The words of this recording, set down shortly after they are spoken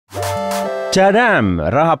Käydään,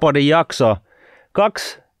 Rahapodin jakso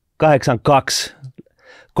 282.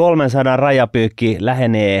 300 rajapyykki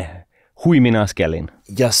lähenee huimin askelin.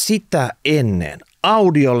 Ja sitä ennen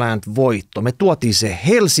Audioland-voitto. Me tuotiin se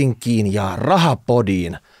Helsinkiin ja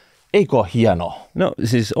Rahapodiin. Eikö ole hienoa? No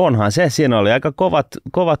siis onhan se. Siinä oli aika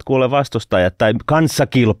kovat kuule vastustajat tai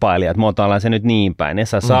kanssakilpailijat. Muotoillaan se nyt niin päin.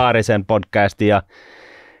 Esa Saarisen podcasti ja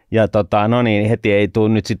no niin, heti ei tule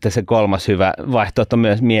nyt sitten se kolmas hyvä vaihtoehto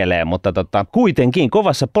myös mieleen, mutta kuitenkin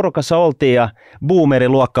kovassa porukassa oltiin ja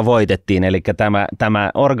boomeriluokka voitettiin, eli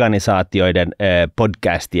tämä organisaatioiden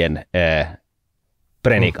podcastien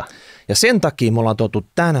prenika. Ja sen takia me ollaan tuotu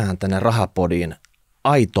tänään tänne Rahapodiin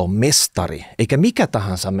aito mestari, eikä mikä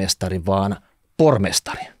tahansa mestari, vaan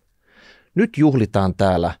pormestari. Nyt juhlitaan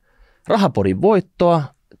täällä Rahapodin voittoa.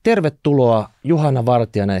 Tervetuloa Juhana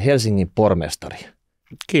Vartiainen, Helsingin pormestari.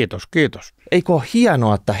 Kiitos, kiitos. Eikö ole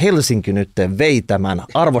hienoa, että Helsinki nyt vei tämän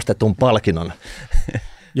arvostetun palkinnon?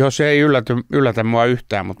 Joo, se ei yllätä mua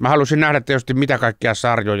yhtään, mutta mä halusin nähdä tietysti mitä kaikkia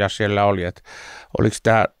sarjoja siellä oli. Et oliko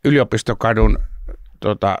tämä Yliopistokadun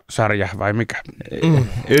sarja vai mikä?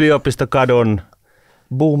 Yliopistokadun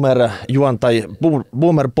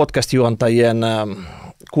Boomer podcast-juontajien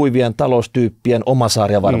kuivien taloustyyppien oma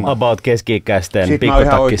sarja varmaan. About keski-ikäisten,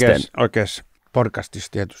 pikkutakkisten. Oikeassa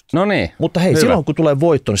podcastissa tietysti. No niin. Mutta hei, silloin kun tulee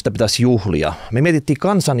voitto, niin sitä pitäisi juhlia. Me mietittiin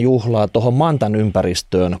kansanjuhlaa tuohon Mantan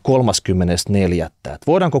ympäristöön 34.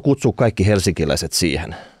 Voidaanko kutsua kaikki helsinkiläiset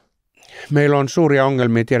siihen? Meillä on suuria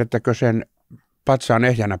ongelmia, tiedättekö sen patsaan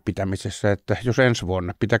ehjänä pitämisessä, että jos ensi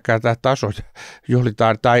vuonna pitäkää tämä taso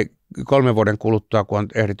juhlitaan tai 3 vuoden kuluttua, kun on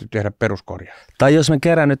ehditty tehdä peruskorjaa. Tai jos me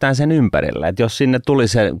kerännytään sen ympärillä, että jos sinne tuli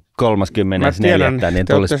se 34, niin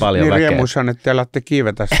tulisi paljon niin väkeä. Riemuissaan, että te alatte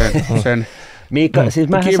kiivetä sen Miikan, siis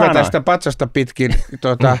kiivetä sitä patsasta pitkin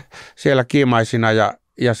siellä kiimaisina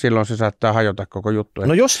ja silloin se saattaa hajota koko juttu.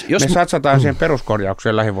 No jos me satsataan siihen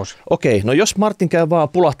peruskorjaukseen lähivuosina. Okei, no jos Martin käy vaan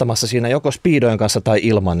pulahtamassa siinä joko speedojen kanssa tai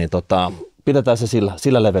ilman, niin pidetään se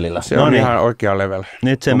sillä levelillä. Se on ihan oikea level.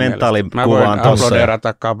 Nyt se mentaalikuva on tossa. Mä voin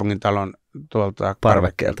aplodeerata kaupungintalon tuolta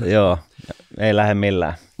parvekkeelta. Joo, ei lähde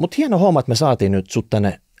millään. Mutta hieno homma, että me saatiin nyt sut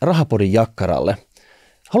tänne Rahapodin jakkaralle.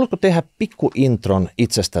 Haluatko tehdä pikku intron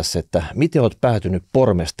itsestäsi, että miten olet päätynyt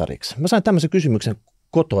pormestariksi? Mä sain tämmöisen kysymyksen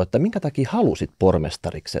kotoa, että minkä takia halusit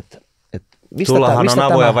pormestariksi? Sullahan on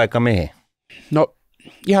avoja vaikka mihin? No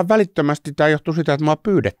ihan välittömästi tämä johtui sitä, että mua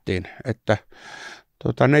pyydettiin, että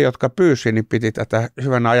ne, jotka pyysi, niin piti tätä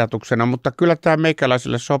hyvänä ajatuksena, mutta kyllä tämä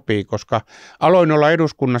meikäläiselle sopii, koska aloin olla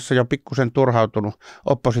eduskunnassa jo pikkusen turhautunut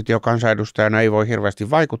oppositiokansanedustajana, ei voi hirveästi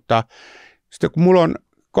vaikuttaa. Sitten kun mulla on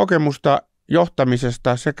kokemusta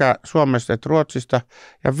johtamisesta sekä Suomesta että Ruotsista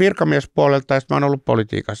ja virkamiespuolelta, ja mä oon ollut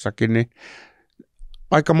politiikassakin, niin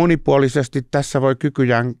aika monipuolisesti tässä voi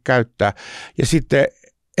kykyjään käyttää. Ja sitten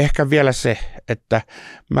ehkä vielä se, että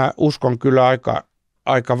mä uskon kyllä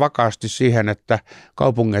aika vakaasti siihen, että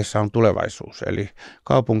kaupungeissa on tulevaisuus. Eli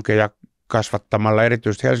kaupunkeja kasvattamalla,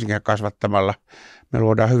 erityisesti Helsinkiä kasvattamalla, me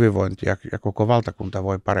luodaan hyvinvointia ja koko valtakunta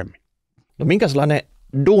voi paremmin. No minkälainen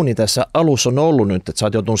duuni tässä alussa on ollut nyt, että sä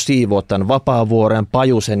oot joutunut siivoa tämän Vapaavuoren,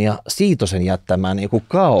 Pajusen ja Siitosen jättämään joku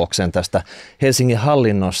kaaoksen tästä Helsingin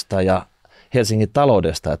hallinnosta ja Helsingin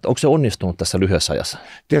taloudesta, että onko se onnistunut tässä lyhyessä ajassa?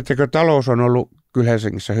 Tiedättekö, talous on ollut kyllä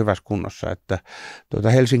Helsingissä hyvässä kunnossa, että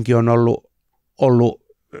Helsinki on ollut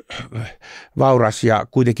vauras ja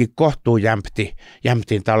kuitenkin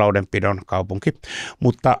jämptin taloudenpidon kaupunki,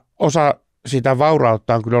 mutta osa sitä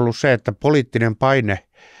vaurautta on kyllä ollut se, että poliittinen paine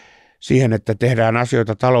siihen, että tehdään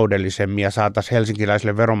asioita taloudellisemmin ja saataisiin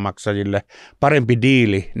helsinkiläisille veronmaksajille parempi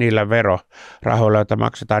diili niillä verorahoilla, joita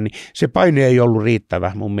maksetaan, niin se paine ei ollut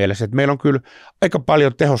riittävä mun mielestä. Että meillä on kyllä aika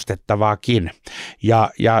paljon tehostettavaakin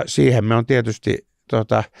ja siihen me on tietysti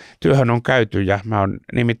työhön on käyty ja mä oon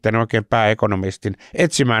nimittäin oikein pääekonomistin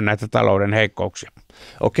etsimään näitä talouden heikkouksia.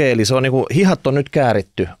 Okei, eli se on niinku, hihat on nyt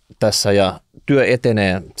kääritty tässä ja työ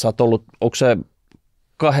etenee. Sä oot ollut, onko se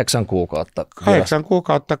 8 kuukautta? 8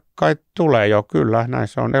 kuukautta kai tulee jo, kyllä. Näin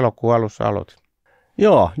se on elokuun alussa aloitin.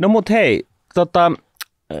 Joo, no mut hei,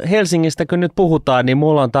 Helsingistä kun nyt puhutaan, niin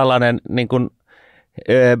mulla on tällainen niin kuin,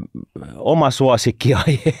 oma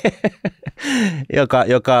suosikkiaihe,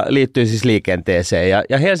 joka liittyy siis liikenteeseen.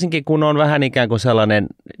 Ja Helsinki kun on vähän ikään kuin sellainen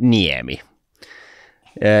niemi,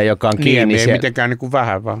 joka on kiinni. Niemi ei mitenkään niin kuin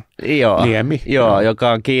vähän, vaan niemi. Joo,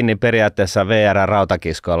 joka on kiinni periaatteessa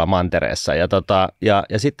VR-rautakiskoilla mantereessa.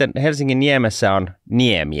 Ja sitten Helsingin niemessä on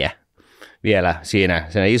niemiä vielä siinä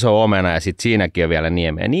iso omena ja sitten siinäkin on vielä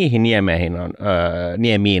niemiä. Niihin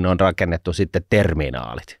niemiin on rakennettu sitten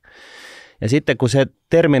terminaalit. Ja sitten kun se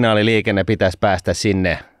terminaaliliikenne pitäisi päästä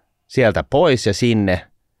sieltä pois ja sinne,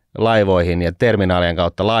 laivoihin ja terminaalien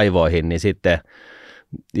kautta laivoihin, niin sitten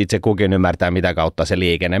itse kukin ymmärtää, mitä kautta se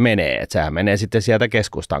liikenne menee. Että sehän menee sitten sieltä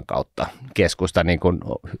keskustan kautta. Keskusta, niin kuin,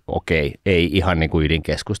 okei, ei ihan niin kuin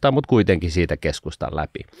ydinkeskusta, mutta kuitenkin siitä keskustan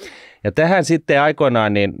läpi. Ja tähän sitten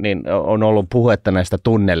aikoinaan niin on ollut puhetta näistä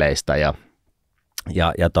tunneleista ja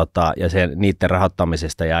niiden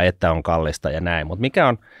rahoittamisesta ja että on kallista ja näin. Mutta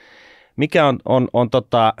mikä on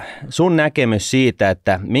sun näkemys siitä,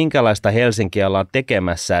 että minkälaista Helsinkiä ollaan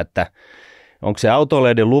tekemässä, että onko se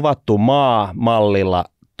autoilijoiden luvattu maa-mallilla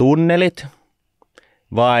tunnelit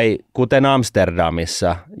vai kuten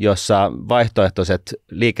Amsterdamissa, jossa vaihtoehtoiset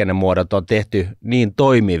liikennemuodot on tehty niin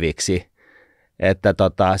toimiviksi, että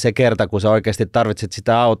se kerta, kun sä oikeasti tarvitset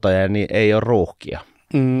sitä autoja, niin ei ole ruuhkia?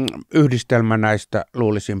 Yhdistelmä näistä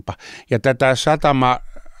luulisinpa. Ja tätä satama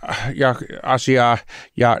ja asiaa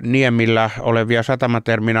ja Niemillä olevia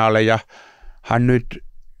satamaterminaalejahan nyt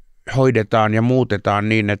hoidetaan ja muutetaan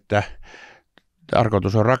niin, että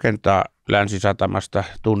tarkoitus on rakentaa Länsisatamasta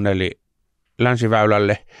tunneli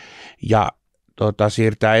Länsiväylälle ja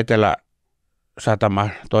siirtää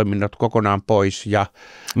Etelä-satamatoiminnot kokonaan pois. Ja,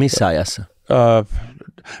 missä ajassa?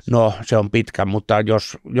 No se on pitkä, mutta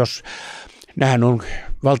jos nämähän on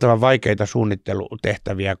valtavan vaikeita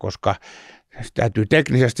suunnittelutehtäviä, koska täytyy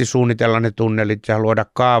teknisesti suunnitella ne tunnelit ja luoda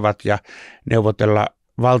kaavat ja neuvotella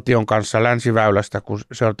valtion kanssa Länsiväylästä, kun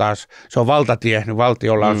se on valtatie, niin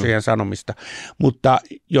valtiolla on siihen sanomista. Mutta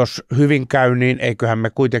jos hyvin käy, niin eiköhän me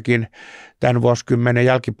kuitenkin tämän vuosikymmenen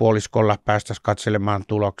jälkipuoliskolla päästäisiin katselemaan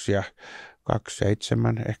tuloksia.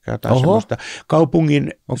 27 ehkä jotain semmoista.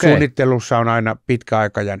 Kaupungin suunnittelussa on aina pitkä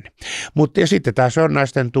aikajänne. Mutta ja sitten tämä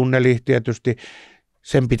Sörnäisten tunneli tietysti,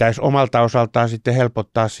 sen pitäisi omalta osaltaan sitten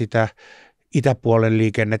helpottaa sitä itäpuolen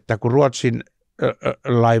liikennettä, kun Ruotsin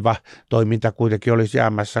laivatoiminta kuitenkin olisi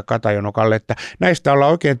jäämässä Katajonokalle, että näistä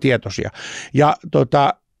ollaan oikein tietoisia. Ja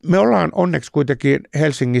me ollaan onneksi kuitenkin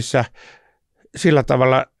Helsingissä sillä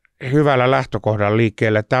tavalla hyvällä lähtökohdalla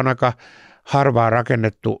liikkeelle, että tämä on aika harvaa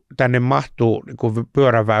rakennettu, tänne mahtuu niin kuin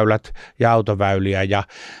pyöräväylät ja autoväyliä ja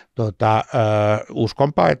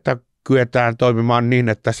uskonpa, että kyetään toimimaan niin,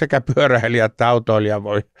 että sekä pyöräilijä että autoilija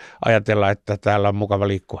voi ajatella, että täällä on mukava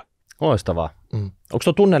liikkua. Loistavaa. Onko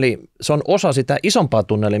tuo tunneli, se on osa sitä isompaa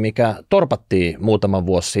tunnelia, mikä torpattiin muutama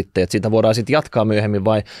vuosi sitten, että sitä voidaan sitten jatkaa myöhemmin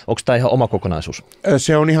vai onko tämä ihan oma kokonaisuus?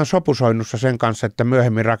 Se on ihan sopusoinnussa sen kanssa, että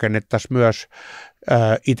myöhemmin rakennettaisiin myös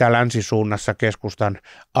itä-länsisuunnassa keskustan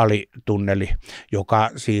alitunneli, joka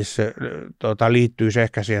siis liittyisi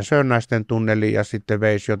ehkä siihen Sörnäisten tunneliin ja sitten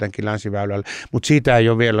veisi jotenkin Länsiväylälle, mutta siitä ei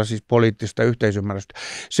ole vielä siis poliittista yhteisymmärrystä.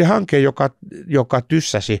 Se hanke, joka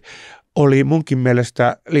tyssäsi, oli munkin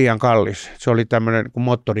mielestä liian kallis. Se oli tämmöinen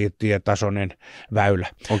moottoritietasoinen väylä,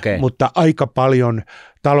 mutta aika paljon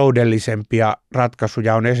taloudellisempia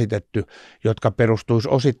ratkaisuja on esitetty, jotka perustuisi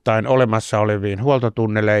osittain olemassa oleviin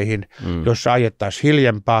huoltotunneleihin, joissa ajettaisiin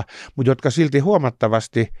hiljempaa, mutta jotka silti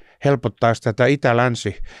huomattavasti helpottaisi tätä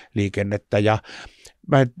itä-länsi-liikennettä. Ja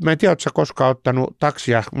mä en tiedä, oletko sä koskaan ottanut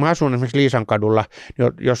taksia. Mä asun esimerkiksi Liisankadulla.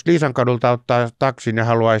 Jos Liisankadulta ottaa taksin ja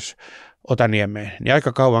haluaisi Otaniemeen, niin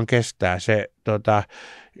aika kauan kestää se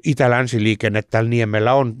itä-länsiliikenne tällä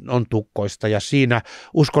Niemellä on tukkoista ja siinä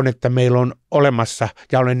uskon, että meillä on olemassa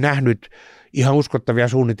ja olen nähnyt ihan uskottavia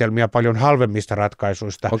suunnitelmia paljon halvemmista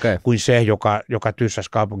ratkaisuista kuin se, joka tyssäsi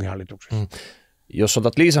kaupunginhallituksessa. Jos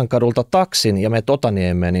otat Liisankadulta taksin ja menet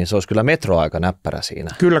Otaniemeen, niin se olisi kyllä metroaika näppärä siinä.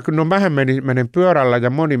 Kyllä, no mähän menen pyörällä ja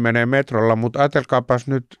moni menee metrolla, mutta ajatelkaapas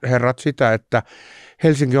nyt herrat sitä, että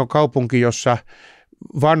Helsinki on kaupunki, jossa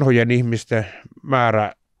vanhojen ihmisten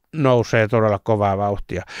määrä nousee todella kovaa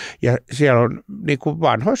vauhtia. Ja siellä on, niin kuin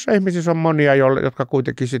vanhoissa ihmisissä on monia, jotka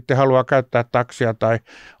kuitenkin sitten haluaa käyttää taksia tai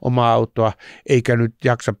omaa autoa, eikä nyt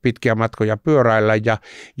jaksa pitkiä matkoja pyöräillä, ja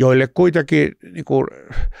joille kuitenkin niin kuin,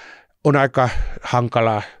 on aika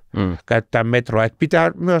hankalaa käyttää metroa. Et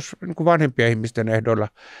pitää myös niin kuin vanhempien ihmisten ehdoilla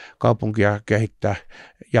kaupunkia kehittää,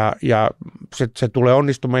 ja se tulee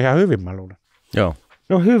onnistumaan ihan hyvin, mä luulen. Joo.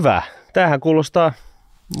 No hyvä. Tämähän kuulostaa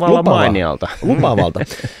vallan mainialta. Lupaavalta.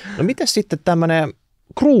 No mitäs sitten tämmöinen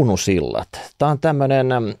Kruunusillat? Tämä on tämmöinen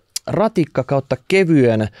ratikka kautta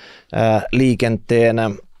kevyen liikenteen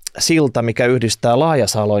silta, mikä yhdistää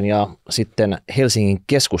Laajasalon ja sitten Helsingin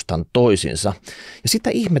keskustan toisinsa. Ja sitä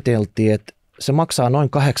ihmeteltiin, että se maksaa noin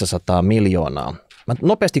 800 miljoonaa. Mä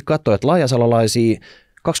nopeasti katsoin, että laajasalolaisia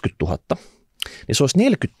 20 000. Niin se olisi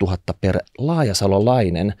 40 000 per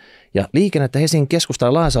laajasalolainen, ja liikennettä Helsingin keskustan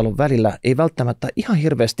ja Laajasalon välillä ei välttämättä ihan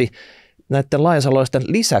hirveästi näiden laajasaloisten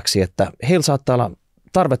lisäksi, että heillä saattaa olla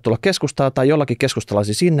tarve tulla keskustaa tai jollakin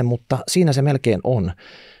keskustalaisia sinne, mutta siinä se melkein on.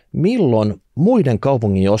 Milloin muiden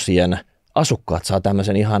kaupungin osien asukkaat saa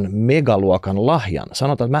tämmöisen ihan megaluokan lahjan.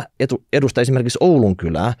 Sanotaan, että mä edustan esimerkiksi Oulun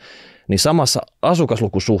kylää, niin samassa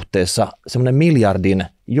asukaslukusuhteessa semmoinen miljardin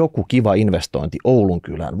joku kiva investointi Oulun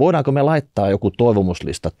kylään. Voidaanko me laittaa joku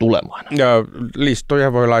toivomuslista tulemaan? Ja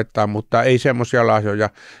listoja voi laittaa, mutta ei semmoisia lahjoja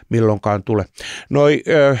milloinkaan tule. Noi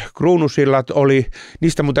Kruunusillat oli,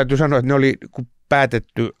 niistä mun täytyy sanoa, että ne oli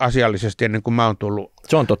päätetty asiallisesti ennen kuin mä oon tullut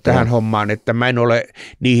tähän hommaan, että mä en ole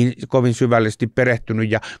niihin kovin syvällisesti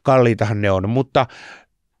perehtynyt ja kalliitahan ne on, mutta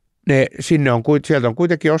sieltä on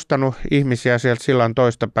kuitenkin ostanut ihmisiä sieltä sillan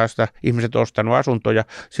toista päästä, ihmiset on ostanut asuntoja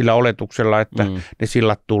sillä oletuksella, että ne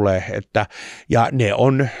sillat tulee, ja ne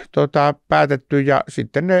on päätetty ja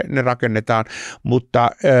sitten ne rakennetaan, mutta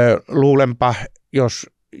luulenpa,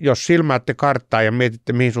 jos silmäätte karttaa ja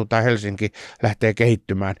mietitte, mihin suuntaan Helsinki lähtee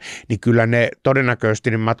kehittymään, niin kyllä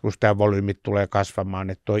todennäköisesti ne matkustajavolyymit tulee kasvamaan,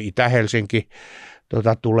 että tuo Itä-Helsinki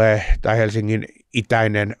tulee, tai Helsingin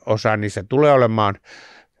itäinen osa, niin se tulee olemaan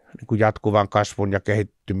niin kuin jatkuvan kasvun ja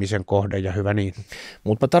kehittymisen kohde ja hyvä niin.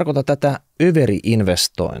 Mutta mä tarkoitan tätä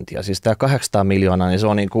överi-investointia, siis tämä 800 miljoonaa, niin se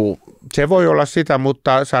on niin kuin... Se voi olla sitä,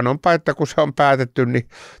 mutta sanonpa, että kun se on päätetty, niin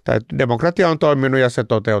demokratia on toiminut ja se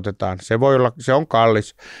toteutetaan. Se voi olla, se on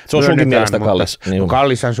kallis. Se on sunkin mielestä kallis. Niin.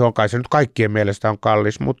 Kallishan se on kai, se nyt kaikkien mielestä on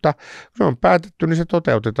kallis, mutta kun se on päätetty, niin se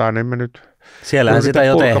toteutetaan, emme nyt... Siellähän sitä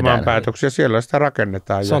jo tehdään. Päätöksiä, siellä sitä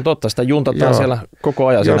rakennetaan. Se on totta, sitä juntataan siellä koko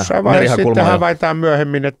ajan siinä jossain vaiheessa sitten havaitaan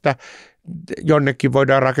myöhemmin, että jonnekin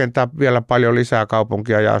voidaan rakentaa vielä paljon lisää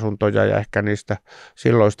kaupunkia ja asuntoja ja ehkä niistä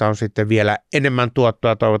silloista on sitten vielä enemmän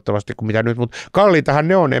tuottoa toivottavasti kuin mitä nyt, mutta kalliitahan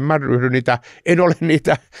ne on, en ole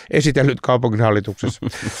niitä esitellyt kaupunginhallituksessa.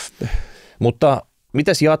 Mutta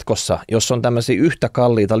mitäs jatkossa, jos on tämmöisiä yhtä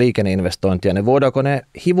kalliita liikenneinvestointia, niin voidaanko ne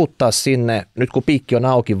hivuttaa sinne nyt kun piikki on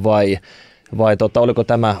auki vai oliko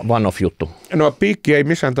tämä one-off-juttu? No piikki ei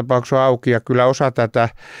missään tapauksessa auki ja kyllä osa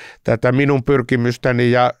tätä minun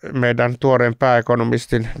pyrkimystäni ja meidän tuoreen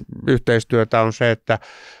pääekonomistin yhteistyötä on se, että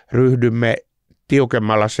ryhdymme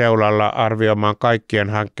tiukemmalla seulalla arvioimaan kaikkien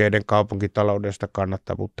hankkeiden kaupunkitaloudesta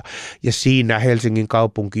kannattavuutta. Ja siinä Helsingin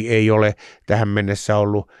kaupunki ei ole tähän mennessä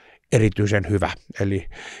ollut erityisen hyvä. Eli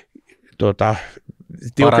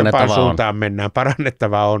tiukempaan suuntaan mennään.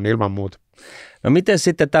 Parannettavaa on ilman muuta. No miten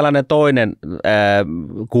sitten tällainen toinen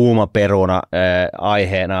kuuma peruna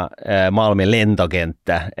aiheena Malmin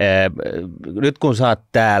lentokenttä? Nyt kun sä oot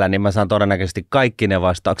täällä, niin mä saan todennäköisesti kaikki ne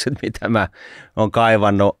vastaukset, mitä mä oon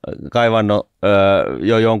kaivannut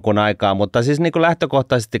jo jonkun aikaa, mutta siis niin kuin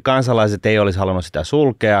lähtökohtaisesti kansalaiset ei olisi halunnut sitä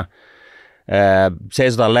sulkea.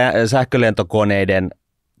 Seisotaan sähkölentokoneiden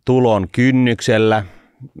tulon kynnyksellä,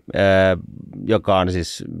 joka on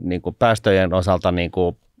siis niin kuin päästöjen osalta niin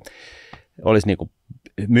kuin olisi niin kuin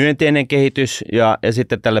myönteinen kehitys ja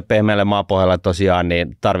sitten tälle pehmeälle maapohjalle tosiaan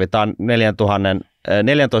niin tarvitaan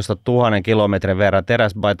 14 000 kilometrin verran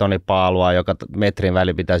teräsbetonipaalua, joka metrin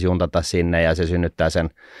väli pitäisi juntata sinne ja se synnyttää sen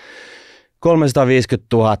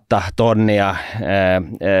 350 000 tonnia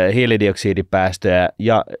hiilidioksidipäästöjä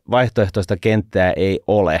ja vaihtoehtoista kenttää ei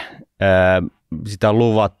ole. Sitä on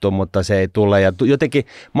luvattu, mutta se ei tule ja jotenkin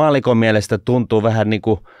maallikon mielestä tuntuu vähän niin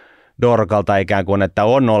kuin dorkalta ikään kuin, että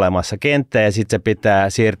on olemassa kenttä ja sitten se pitää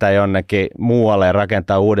siirtää jonnekin muualle ja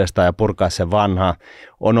rakentaa uudestaan ja purkaa se vanha.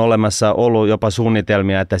 On olemassa ollut jopa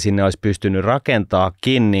suunnitelmia, että sinne olisi pystynyt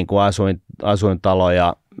rakentaakin niin kuin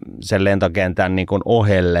asuintaloja sen lentokentän niin kuin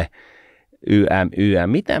ohelle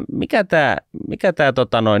mikä tämä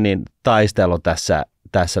taistelu tässä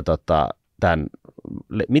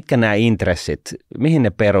mitkä nämä intressit, mihin ne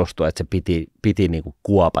perustuu, että se piti niin kuin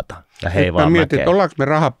kuopata ja heivaa mäkeä? Mietin, että ollaanko me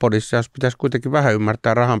rahapodissa, jos pitäisi kuitenkin vähän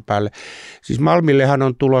ymmärtää rahan päälle. Siis Malmillehan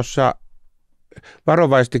on tulossa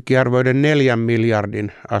varovaisestikin arvioiden 4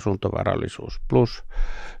 miljardin asuntovarallisuus plus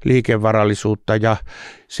liikevarallisuutta ja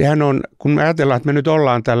sehän on, kun me ajatellaan, että me nyt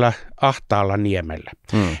ollaan tällä ahtaalla niemellä,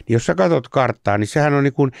 niin jos sä katsot karttaa, niin sehän on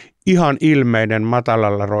niin kuin ihan ilmeinen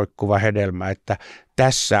matalalla roikkuva hedelmä, että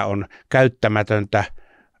tässä on käyttämätöntä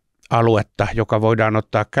aluetta, joka voidaan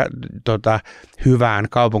ottaa hyvään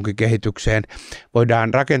kaupunkikehitykseen.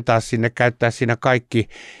 Voidaan rakentaa sinne, käyttää siinä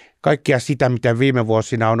kaikkia sitä, mitä viime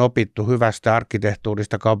vuosina on opittu hyvästä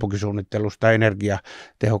arkkitehtuurista, kaupunkisuunnittelusta,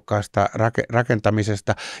 energiatehokkaasta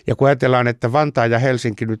rakentamisesta. Ja kun ajatellaan, että Vantaa ja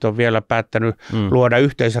Helsinki nyt on vielä päättänyt luoda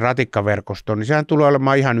yhteisen ratikkaverkoston, niin sehän tulee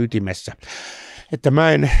olemaan ihan ytimessä. Että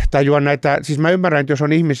mä en tajua näitä, siis mä ymmärrän, että jos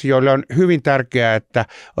on ihmisiä, joille on hyvin tärkeää, että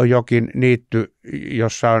on jokin niitty,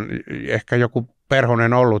 jossa on ehkä joku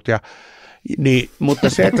perhonen ollut Niin, mutta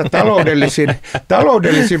se, että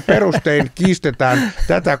taloudellisin perustein kiistetään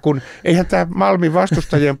tätä, kun eihän tämä Malmin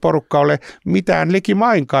vastustajien porukka ole mitään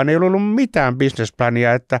likimainkaan, ei ollut mitään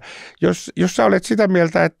businessplania, että jos sä olet sitä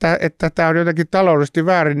mieltä, että tämä on jotenkin taloudellisesti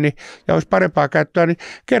väärin niin, ja olisi parempaa käyttöä, niin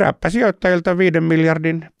kerääpä sijoittajilta 5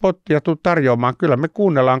 miljardin pottia tuu tarjoamaan. Kyllä me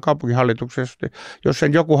kuunnellaan kaupunginhallituksessa, jos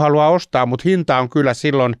sen joku haluaa ostaa, mutta hinta on kyllä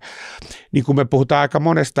silloin, niin kuin me puhutaan aika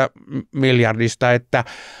monesta miljardista, että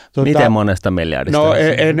miten monesta miljardista? No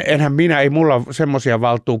ei mulla ole semmoisia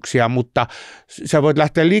valtuuksia, mutta sä voit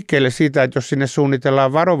lähteä liikkeelle siitä, että jos sinne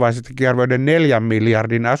suunnitellaan varovaisestikin arvioiden 4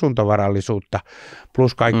 miljardin asuntovarallisuutta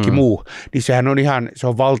plus kaikki muu, niin sehän on se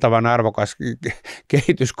on valtavan arvokas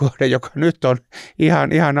kehityskohde, joka nyt on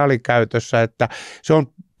ihan alikäytössä, että se on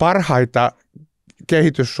parhaita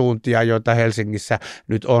kehityssuuntia, joita Helsingissä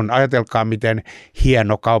nyt on. Ajatelkaa, miten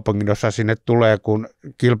hieno kaupunginosa sinne tulee, kun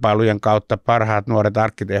kilpailujen kautta parhaat nuoret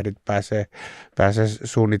arkkitehdit pääsee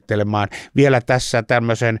suunnittelemaan. Vielä tässä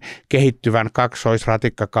tämmöisen kehittyvän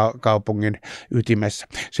kaksoisratikkakaupungin ytimessä.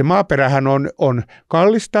 Se maaperähän on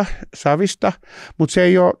kallista, savista, mutta se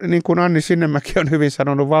ei ole, niin kuin Anni Sinnemäki on hyvin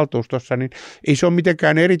sanonut valtuustossa, niin ei se ole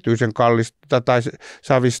mitenkään erityisen kallista tai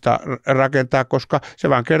savista rakentaa, koska se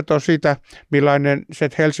vaan kertoo siitä, millainen se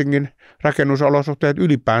Helsingin rakennusolosuhteet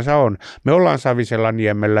ylipäänsä on. Me ollaan savisella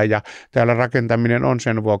niemellä ja täällä rakentaminen on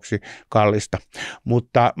sen vuoksi kallista.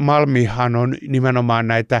 Mutta Malmihan on nimenomaan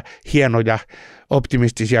näitä hienoja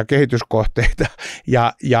optimistisia kehityskohteita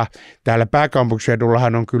ja täällä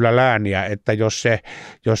pääkaupunkiseudullahan on kyllä lääniä, että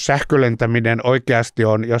jos sähkölentäminen oikeasti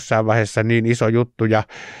on jossain vaiheessa niin iso juttu ja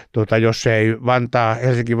jos se ei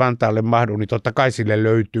Helsinki-Vantaalle mahdu, niin totta kai sille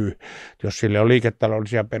löytyy, jos sille on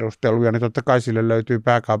liiketaloudellisia perusteluja, niin totta kai sille löytyy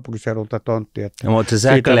pääkaupunkiseudulta tontti. No, mutta se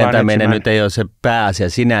sähkölentäminen nyt ei ole se pääasia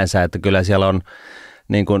sinänsä, että kyllä siellä on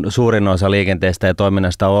niin kuin suurin osa liikenteestä ja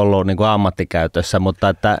toiminnasta on ollut niin kuin ammattikäytössä,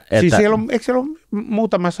 mutta siis eikö siellä ole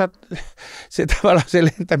muutamassa, tavallaan se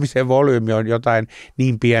lentämisen volyymi on jotain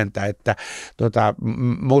niin pientä, että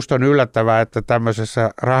musta on yllättävää, että tämmöisessä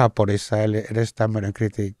rahapodissa eli edes tämmöinen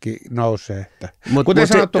kritiikki nousee. Kuten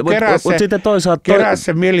sanottu, kerää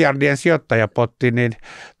se miljardien sijoittajapotti niin,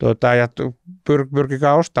 ja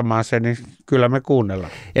pyrkikää ostamaan se, niin kyllä me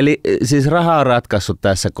kuunnellaan. Eli siis raha on ratkaissut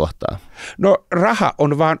tässä kohtaa? No raha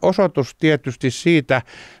on vaan osoitus tietysti siitä,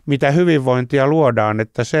 mitä hyvinvointia luodaan,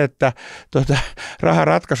 että se, että raha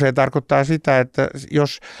ratkaisee, tarkoittaa sitä, että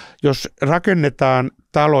jos rakennetaan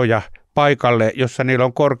taloja paikalle, jossa niillä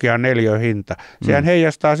on korkea neliöhinta. Sehän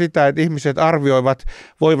heijastaa sitä, että ihmiset arvioivat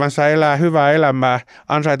voivansa elää hyvää elämää,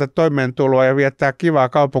 ansaita toimeentuloa ja viettää kivaa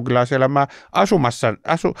kaupunkilaiselämää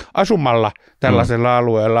asumalla tällaisella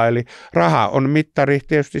alueella. Eli raha on mittari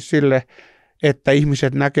tietysti sille, että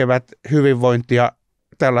ihmiset näkevät hyvinvointia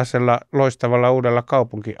tällaisella loistavalla uudella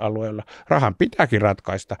kaupunkialueella. Rahan pitääkin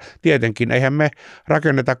ratkaista. Tietenkin, eihän me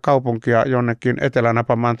rakenneta kaupunkia jonnekin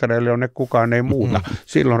Etelä-Napamantereelle, jonne kukaan ei muuta.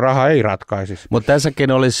 Silloin raha ei ratkaisisi. Mutta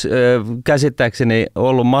tässäkin olisi käsittääkseni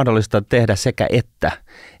ollut mahdollista tehdä sekä että.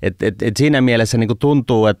 Et siinä mielessä niin kuin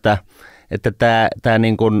tuntuu, että tämä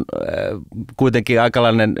niin kuin, kuitenkin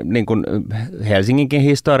aikalainen niin kuin Helsinginkin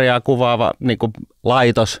historiaa kuvaava niin kuin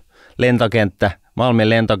laitos, lentokenttä, Malmin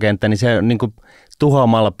lentokenttä, niin se on niin kuin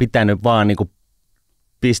tuhoamalla pitänyt vaan niin kuin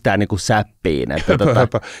pistää niin kuin säppiin.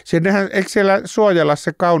 Eikö siellä suojella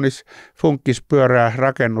se kaunis funkkispyörää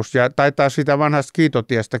rakennus ja taitaa sitä vanhasta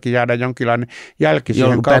kiitotiestäkin jäädä jonkinlainen jälki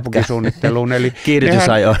siihen kaupunkisuunnitteluun. Eli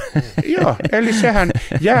kiihdytysajo. Joo, eli sehän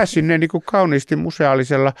jää sinne niin kuin kauniisti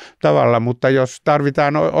museaalisella tavalla, mutta jos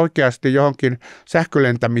tarvitaan oikeasti johonkin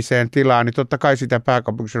sähkölentämiseen tilaa, niin totta kai sitä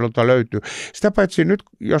pääkaupunkiseudulta löytyy. Sitä paitsi nyt,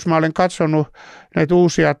 jos mä olen katsonut näitä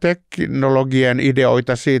uusia teknologian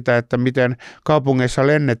ideoita siitä, että miten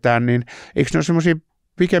kaupungeissa lennetään, niin eikö ne ole semmoisia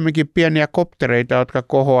pikemminkin pieniä koptereita, jotka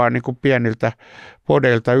kohoaa niin kuin pieniltä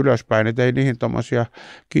podeilta ylöspäin, että ei niihin tuommoisia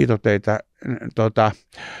kiitoteitä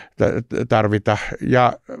tarvita.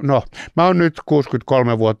 Ja no, mä oon nyt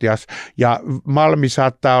 63-vuotias ja Malmi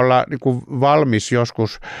saattaa olla niin kuin valmis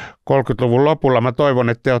joskus 30-luvun lopulla. Mä toivon,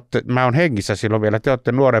 että mä oon hengissä silloin vielä, te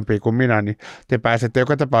olette nuorempia kuin minä, niin te pääsette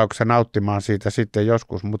joka tapauksessa nauttimaan siitä sitten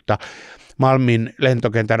joskus, mutta Malmin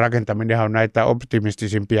lentokentän rakentaminen on näitä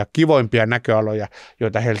optimistisimpia, kivoimpia näköaloja,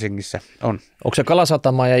 joita Helsingissä on. Onko se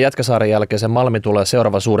Kalasatama ja Jätkäsaaren jälkeen se Malmi tulee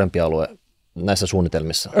seuraava suurempi alue näissä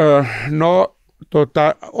suunnitelmissa?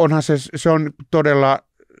 Onhan se on todella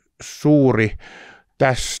suuri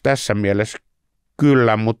tässä mielessä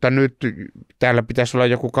kyllä, mutta nyt täällä pitäisi olla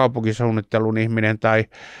joku kaupunkisuunnittelun ihminen tai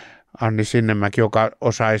Anni Sinnemäki, joka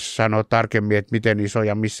osaisi sanoa tarkemmin, että miten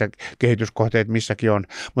isoja missä kehityskohteet missäkin on.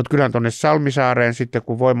 Mutta kyllä tuonne Salmisaareen sitten,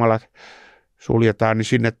 kun voimalat suljetaan, niin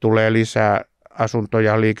sinne tulee lisää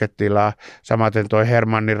asuntoja, liiketilaa. Samaten tuo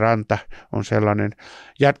Hermannin ranta on sellainen.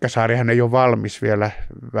 Jätkäsaarihan ei ole valmis vielä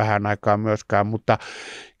vähän aikaa myöskään, mutta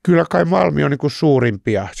kyllä kai Malmi on niin kuin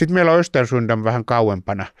suurimpia. Sitten meillä on Östersund vähän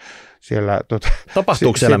kauempana siellä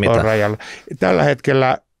Tapahtuuko siellä mitään? Rajalla. Tällä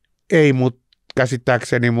hetkellä ei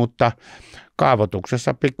käsittääkseni, mutta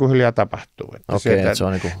kaavoituksessa pikkuhiljaa tapahtuu.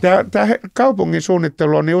 Tämä kaupungin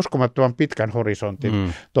suunnittelu on niin uskomattoman pitkän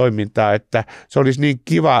horisontin toimintaa, että se olisi niin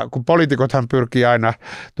kiva, kun poliitikothan pyrkii aina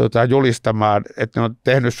julistamaan, että ne on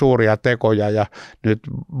tehnyt suuria tekoja ja nyt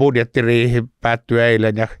budjettiriihi päättyi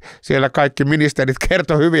eilen ja siellä kaikki ministerit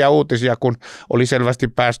kertoi hyviä uutisia, kun oli selvästi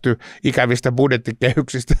päästy ikävistä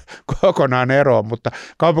budjettikehyksistä kokonaan eroon, mutta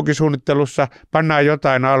kaupunkisuunnittelussa pannaan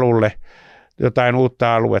jotain alulle, jotain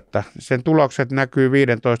uutta aluetta. Sen tulokset näkyy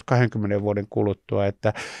 15-20 vuoden kuluttua,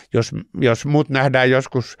 että jos muut nähdään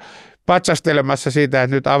joskus patsastelemassa siitä,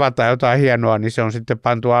 että nyt avataan jotain hienoa, niin se on sitten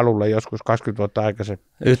pantu alulle joskus 20 vuotta aikaisemmin.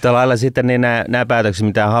 Yhtä lailla sitten niin nämä päätökset,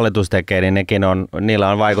 mitä hallitus tekee, niin niillä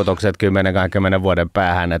on vaikutukset 10-20 vuoden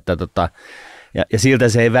päähän, että ja siltä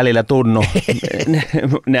se ei välillä tunnu,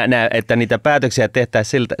 että niitä päätöksiä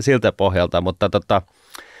tehtäisiin siltä pohjalta,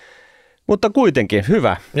 mutta kuitenkin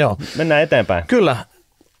hyvä. Joo. Mennään eteenpäin. Kyllä.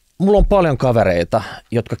 Mulla on paljon kavereita,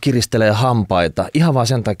 jotka kiristelee hampaita ihan vaan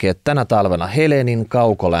sen takia, että tänä talvena Helenin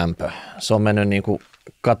kaukolämpö, se on mennyt niin kuin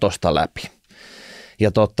katosta läpi.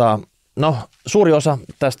 Ja suuri osa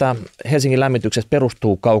tästä Helsingin lämmityksestä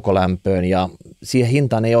perustuu kaukolämpöön ja siihen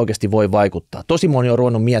hintaan ei oikeasti voi vaikuttaa. Tosi moni on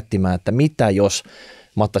ruvennut miettimään, että mitä jos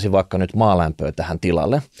mä ottaisin vaikka nyt maalämpöä tähän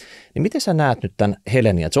tilalle. Niin miten sä näet nyt tämän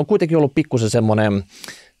Helenin? Se on kuitenkin ollut pikkusen semmoinen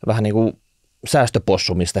vähän niin kuin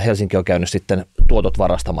säästöpossu, mistä Helsinki on käynyt sitten tuotot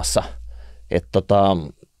varastamassa.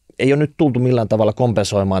 Ei ole nyt tultu millään tavalla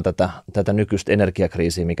kompensoimaan tätä nykyistä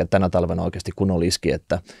energiakriisiä, mikä tänä talvena oikeasti kunnolla iski.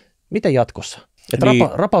 Että miten jatkossa? Niin.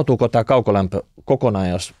 Rapautuuko tämä kaukolämpö kokonaan,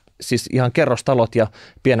 jos siis ihan kerrostalot ja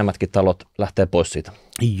pienemmätkin talot lähtee pois siitä?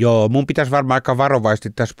 Joo, mun pitäisi varmaan aika varovaisesti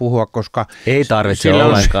tässä puhua, koska ei tarvitse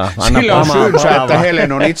ollenkaan. Sillä on syynsä, että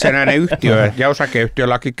Helen on itsenäinen yhtiö ja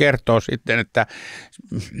osakeyhtiölaki kertoo sitten, että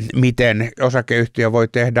miten osakeyhtiö voi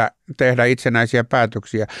tehdä itsenäisiä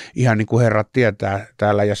päätöksiä, ihan niin kuin herrat tietää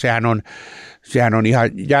täällä, ja sehän on ihan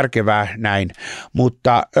järkevää näin,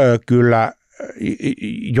 mutta kyllä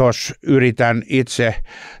jos yritän itse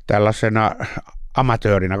tällaisena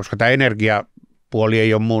amatöörinä, koska tämä energiapuoli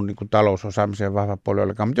ei ole mun niin kuin talousosaamisen vahva puoli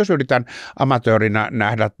ollenkaan, mutta jos yritän amatöörinä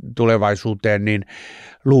nähdä tulevaisuuteen, niin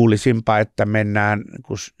luulisinpa, että mennään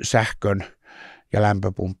sähkön ja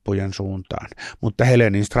lämpöpumppujen suuntaan. Mutta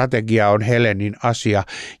Helenin strategia on Helenin asia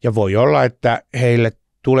ja voi olla, että heille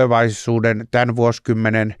tulevaisuuden, tämän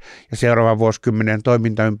vuosikymmenen ja seuraavan vuosikymmenen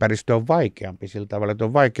toimintaympäristö on vaikeampi sillä tavalla, että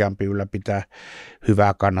on vaikeampi ylläpitää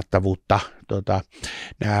hyvää kannattavuutta.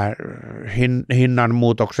 Nämä hinnan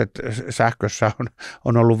muutokset sähkössä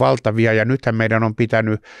on ollut valtavia ja nythän meidän on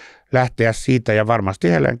pitänyt lähteä siitä ja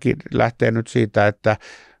varmasti Helenkin lähtee nyt siitä, että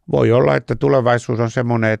voi olla, että tulevaisuus on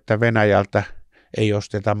semmoinen, että Venäjältä ei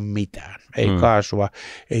osteta mitään, ei kaasua,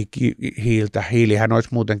 ei hiiltä. Hiilihän olisi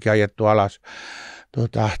muutenkin ajettu alas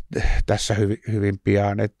tässä hyvin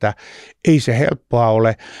pian, että ei se helppoa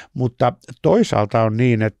ole, mutta toisaalta on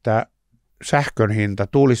niin, että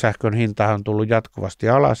tuulisähkön hinta on tullut jatkuvasti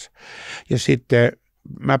alas ja sitten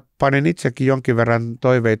mä panen itsekin jonkin verran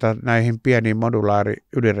toiveita näihin pieniin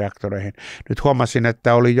modulaari-ydinreaktoreihin. Nyt huomasin,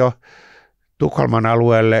 että oli jo Tukholman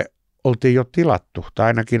alueelle oltiin jo tilattu, tai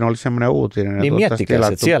ainakin oli semmoinen uutinen, että oltaisiin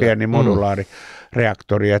tilattu pieni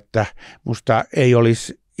modulaarireaktori, että musta ei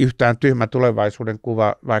olisi yhtään tyhmä tulevaisuuden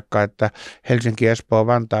kuva, vaikka että Helsinki, Espoo,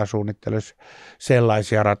 Vantaa suunnittelisi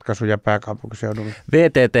sellaisia ratkaisuja pääkaupunkiseudulla.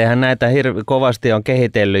 VTThän näitä kovasti on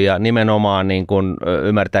kehitellyt ja nimenomaan niin kuin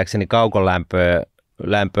ymmärtääkseni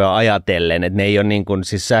kaukolämpöä ajatellen, että ne ei ole niin kuin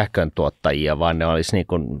siis sähköntuottajia, vaan ne olisi niin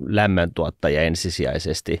kuin lämmöntuottajia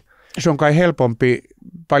ensisijaisesti. Se on kai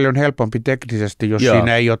paljon helpompi teknisesti, jos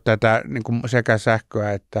siinä ei ole tätä niin kuin sekä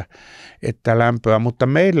sähköä että lämpöä, mutta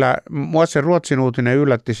mua se Ruotsin uutinen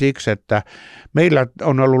yllätti siksi, että meillä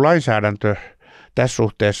on ollut lainsäädäntö tässä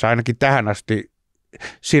suhteessa ainakin tähän asti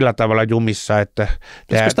sillä tavalla jumissa, että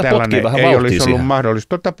tällainen ei olisi ollut mahdollista.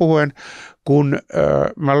 Totta puhuen, kun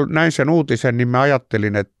mä näin sen uutisen, niin mä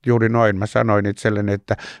ajattelin, että juuri noin, mä sanoin itselleni,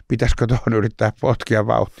 että pitäisikö tuohon yrittää potkia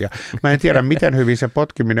vauhtia. Mä en tiedä, miten hyvin se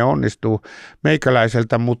potkiminen onnistuu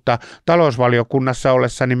meikäläiseltä, mutta talousvaliokunnassa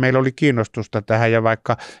ollessani meillä oli kiinnostusta tähän, ja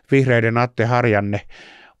vaikka vihreiden Atte Harjanne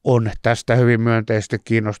on tästä hyvin myönteisesti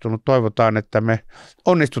kiinnostunut. Toivotaan, että me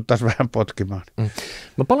onnistuttaisiin vähän potkimaan.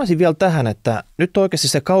 Mä palasin vielä tähän, että nyt oikeasti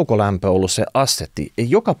se kaukolämpö on ollut se assetti.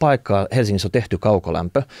 Joka paikka Helsingissä on tehty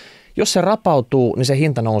kaukolämpö. Jos se rapautuu, niin se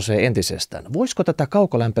hinta nousee entisestään. Voisiko tätä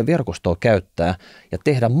kaukolämpöverkostoa käyttää ja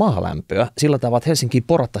tehdä maalämpöä sillä tavalla, että Helsinkiin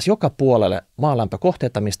porattaisiin joka puolelle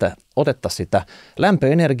maalämpökohteita, mistä otettaisiin sitä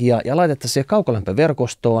lämpöenergiaa ja laitettaisiin siihen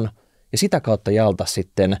kaukolämpöverkostoon ja sitä kautta jaeltaisiin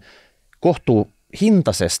sitten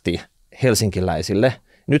kohtuuhintaisesti helsinkiläisille.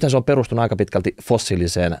 Nythän se on perustunut aika pitkälti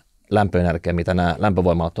fossiiliseen lämpöenergiaan, mitä nämä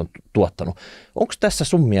lämpövoimalat on tuottanut. Onko tässä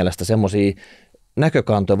sun mielestä semmoisia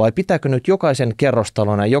näkökantoja vai pitääkö nyt jokaisen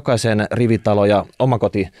kerrostalon ja jokaisen rivitalon ja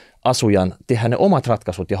omakotiasujan tehdä ne omat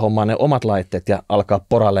ratkaisut ja hommaa ne omat laitteet ja alkaa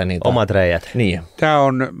poralle niitä? Omat reijät. Niin.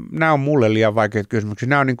 Nämä on mulle liian vaikeita kysymyksiä.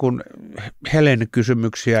 Nämä on niin kuin Helenin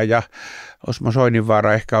kysymyksiä ja Osmo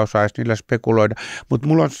Soininvaara ehkä osaisi niillä spekuloida. Mutta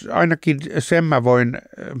mulla on ainakin sen mä voin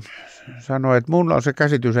sanoa, että mulla on se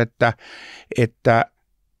käsitys, että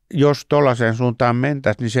jos tuollaiseen suuntaan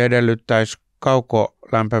mentäisiin, niin se edellyttäisi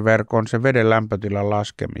kaukolämpöverkon se veden lämpötilan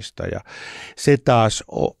laskemista ja se taas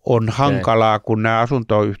on hankalaa, kun nämä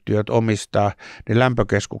asuntoyhtiöt omistaa ne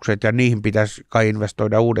lämpökeskukset ja niihin pitäisi kai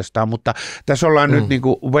investoida uudestaan, mutta tässä ollaan nyt niin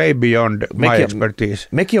kuin way beyond my expertise.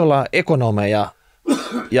 Mekin ollaan ekonomeja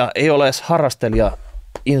ja ei ole edes harrastelija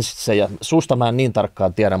instsejä. Susta mä en niin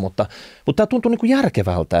tarkkaan tiedä, mutta tämä tuntuu niin kuin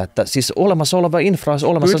järkevältä, että siis olemassa oleva infra on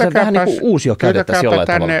olemassa, se vähän niin kuin uusio käytettäisiin jollain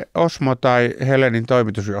tavalla. Tänne Osmo tai Helenin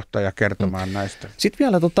toimitusjohtaja kertomaan näistä. Sitten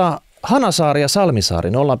vielä Hanasaari ja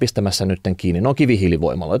Salmisaari, ne ollaan pistämässä nytten kiinni, ne on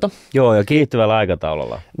kivihiilivoimaloita. Joo, ja kiihtyvällä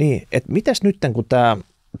aikataululla. Niin, että mitäs nytten kun tämä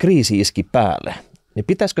kriisi iski päälle, niin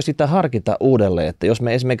pitäisikö sitä harkita uudelleen, että jos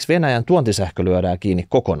me esimerkiksi Venäjän tuontisähkö lyödään kiinni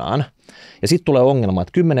kokonaan, ja sitten tulee ongelma,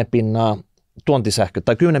 että 10% tuontisähkö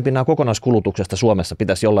tai 10% kokonaiskulutuksesta Suomessa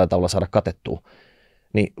pitäisi jollain tavalla saada katettua,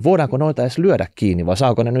 niin voidaanko noita edes lyödä kiinni vai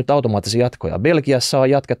saako ne nyt automaattisia jatkoja? Belgiassa on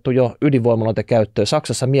jatkettu jo ydinvoimaloiden käyttöä,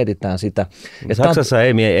 Saksassa mietitään sitä. Saksassa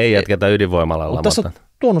ei jatketa ydinvoimalalla. Mutta tässä on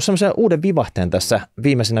tuonut semmoisen uuden vivahteen tässä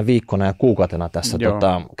viimeisenä viikkona ja kuukautena tässä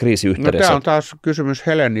kriisiyhteydessä. No, tämä on taas kysymys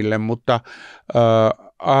Helenille, mutta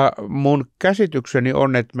mun käsitykseni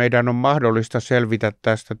on, että meidän on mahdollista selvitä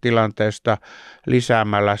tästä tilanteesta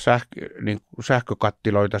lisäämällä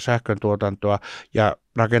sähkökattiloita, sähköntuotantoa ja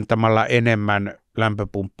rakentamalla enemmän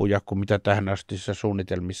lämpöpumppuja kuin mitä tähän astisissa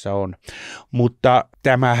suunnitelmissa on. Mutta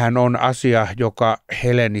tämähän on asia, joka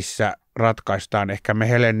Helenissä ratkaistaan. Ehkä me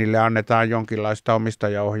Helenille annetaan jonkinlaista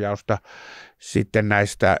omistajaohjausta sitten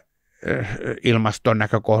näistä ilmaston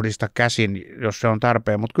näkökohdista käsin, jos se on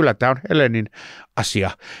tarpeen, mutta kyllä tämä on Helenin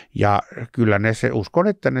asia ja kyllä uskon,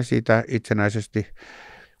 että ne siitä itsenäisesti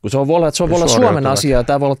kun se on voi olla Suomen asia ja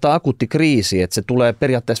tämä voi olla akuutti kriisi, että se tulee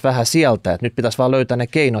periaatteessa vähän sieltä, että nyt pitäisi vaan löytää ne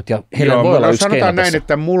keinot ja Helen voi olla yksi keino sanotaan tässä. näin,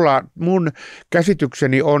 että mun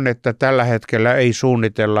käsitykseni on, että tällä hetkellä ei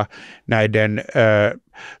suunnitella näiden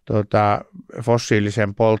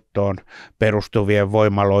fossiilisen polttoon perustuvien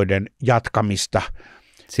voimaloiden jatkamista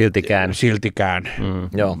Siltikään.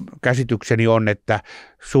 Joo. Käsitykseni on, että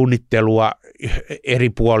suunnittelua eri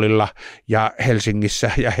puolilla ja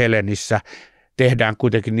Helsingissä ja Helenissä tehdään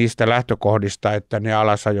kuitenkin niistä lähtökohdista, että ne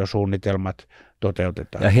alasajosuunnitelmat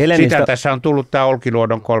toteutetaan. Sitä tässä on tullut tämä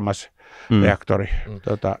Olkiluodon 3. reaktori.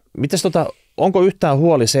 Mites onko yhtään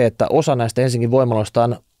huoli se, että osa näistä Helsingin voimaloista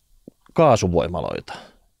on kaasuvoimaloita?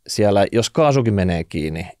 Siellä, jos kaasukin menee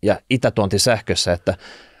kiinni ja itätuonti sähkössä,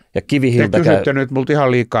 ja kivihiiltä te kysytte nyt multa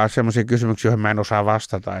ihan liikaa sellaisia kysymyksiä, joihin mä en osaa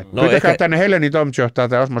vastata. Pyytäkää tänne Helenin toimitusjohtaja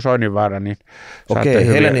tai Osmo Soininvaara, niin saatte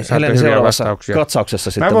hyviä vastauksia.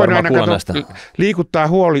 Katsauksessa sitten mä voin varmaan kuulla näistä. Liikuttaa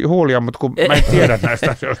huulia, mutta kun mä en tiedä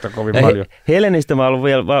näistä asioista kovin paljon. Helenistä mä haluan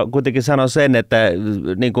vielä kuitenkin sanoa sen, että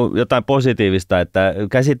niin kuin jotain positiivista, että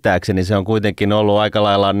käsittääkseni se on kuitenkin ollut aika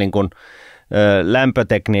lailla niin kuin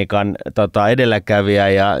lämpötekniikan edelläkävijä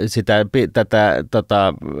ja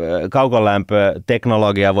tätä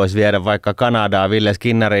kaukolämpöteknologiaa voisi viedä vaikka Kanadaan. Ville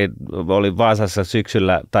Skinnari oli Vaasassa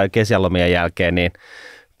syksyllä tai kesälomien jälkeen niin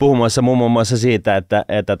puhumassa muun muassa siitä, että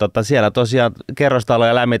siellä tosiaan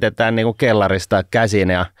kerrostaloja lämmitetään niin kuin kellarista käsin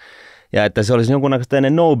ja että se olisi jonkunnäköistä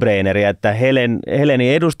no-braineri, että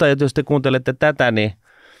Helenin edustajat, jos te kuuntelette tätä, niin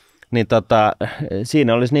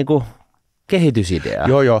siinä olisi niin kuin kehitysidea.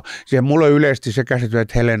 Joo. Siihen mulla on yleisesti se käsitys,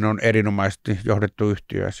 että Helen on erinomaisesti johdettu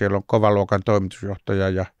yhtiö. Siellä on kovan luokan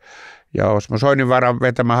toimitusjohtaja ja Osmo Soininvaaran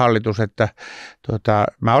vetämä hallitus, että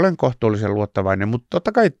mä olen kohtuullisen luottavainen, mutta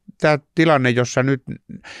totta kai tämä tilanne, jossa nyt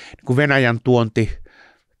niin Venäjän tuonti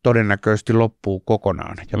todennäköisesti loppuu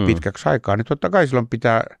kokonaan ja pitkäksi aikaa, niin totta kai silloin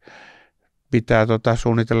pitää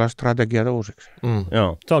suunnitella strategiat uusiksi.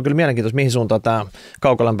 Joo. Se on kyllä mielenkiintoista, mihin suuntaan tämä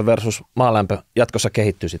kaukolämpö versus maalämpö jatkossa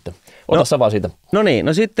kehittyy sitten. Ota sä vaan siitä. No niin,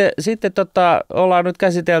 sitten ollaan nyt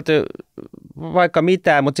käsitelty vaikka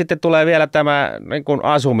mitään, mutta sitten tulee vielä tämä niin kuin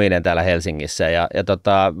asuminen täällä Helsingissä ja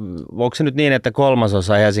onko se nyt niin, että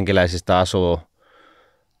 1/3 helsinkiläisistä asuu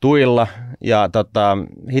tuilla ja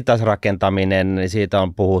Hitas-rakentaminen, niin siitä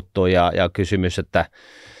on puhuttu ja kysymys, että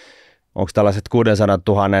onko tällaiset 600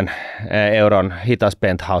 000 euron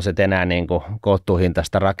hitaspenthouseit enää niin kuin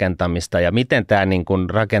kohtuuhintaista rakentamista ja miten tämä niin kuin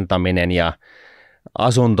rakentaminen ja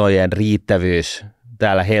asuntojen riittävyys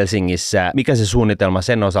täällä Helsingissä, mikä se suunnitelma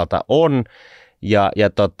sen osalta on ja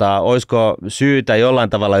olisiko syytä jollain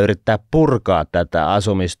tavalla yrittää purkaa tätä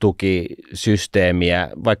asumistukisysteemiä,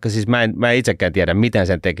 vaikka siis mä en itsekään tiedä, miten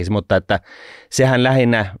sen tekisi, mutta että sehän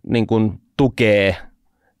lähinnä niin kuin tukee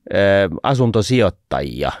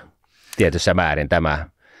asuntosijoittajia tietyssä määrin tämä.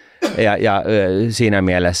 Ja siinä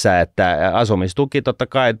mielessä, että asumistuki totta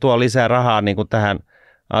kai tuo lisää rahaa niin kuin tähän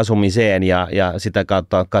asumiseen ja sitä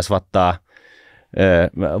kautta kasvattaa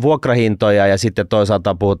vuokrahintoja ja sitten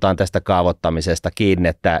toisaalta puhutaan tästä kaavoittamisesta kiinni,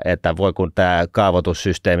 että voi kun tämä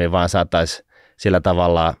kaavoitussysteemi vaan saataisiin sillä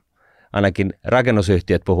tavalla, ainakin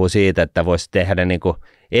rakennusyhtiöt puhuu siitä, että voisi tehdä niin kuin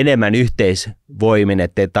enemmän yhteisvoimin,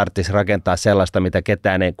 ettei tarvitsisi rakentaa sellaista, mitä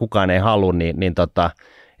kukaan ei halua,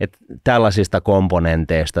 että tällaisista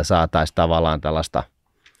komponenteista saataisiin tavallaan tällaista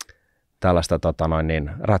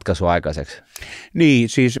ratkaisua aikaiseksi. Niin,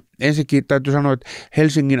 siis ensinnäkin täytyy sanoa, että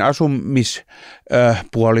Helsingin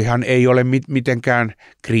asumispuolihan ei ole mitenkään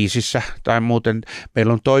kriisissä tai muuten.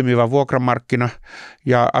 Meillä on toimiva vuokramarkkina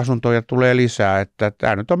ja asuntoja tulee lisää, että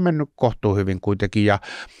tämä nyt on mennyt kohtuu hyvin kuitenkin. Ja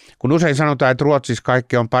kun usein sanotaan, että Ruotsissa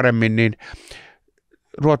kaikki on paremmin, niin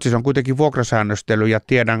Ruotsissa on kuitenkin vuokrasäännöstely ja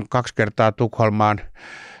tiedän 2 kertaa Tukholmaan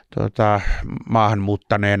maahan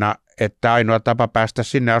muuttaneena, että ainoa tapa päästä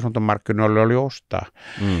sinne asuntomarkkinoille oli ostaa.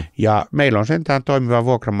 Ja meillä on sentään toimiva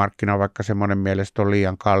vuokramarkkina, vaikka se monen mielestä on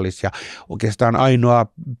liian kallis. Ja oikeastaan ainoa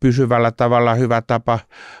pysyvällä tavalla hyvä tapa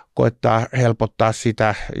koettaa helpottaa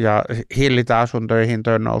sitä ja hillitä asuntojen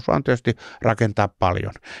hintojen nousua on tietysti rakentaa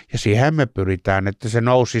paljon. Ja siihen me pyritään, että se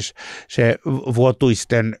nousisi se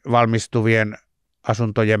vuotuisten valmistuvien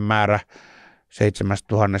asuntojen määrä 7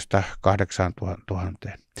 000 8 000.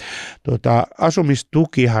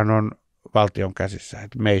 Asumistukihan on valtion käsissä,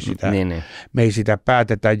 että me ei sitä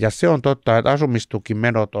päätetä ja se on totta, että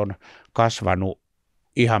asumistukimenot on kasvanut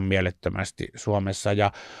ihan mielettömästi Suomessa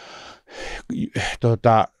ja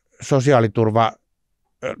sosiaaliturva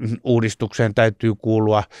uudistukseen täytyy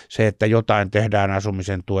kuulua se, että jotain tehdään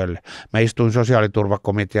asumisen tuelle. Mä istuin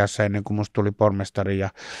sosiaaliturvakomiteassa ennen kuin musta tuli pormestari ja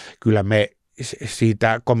kyllä me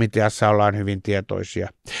siitä komiteassa ollaan hyvin tietoisia.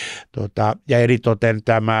 Ja eritoten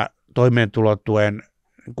tämä toimeentulotuen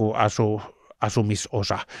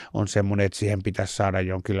asumisosa on semmoinen, että siihen pitäisi saada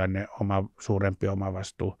jonkinlainen suurempi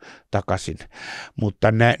omavastuu takaisin.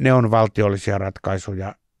 Mutta ne on valtiollisia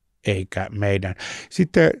ratkaisuja eikä meidän.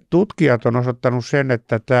 Sitten tutkijat on osoittanut sen,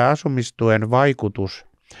 että tämä asumistuen vaikutus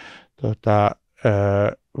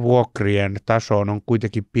vuokrien tasoon on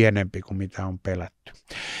kuitenkin pienempi kuin mitä on pelätty.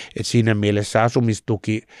 Et siinä mielessä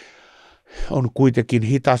asumistuki on kuitenkin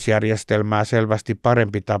hitasjärjestelmää selvästi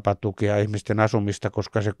parempi tapa tukea ihmisten asumista,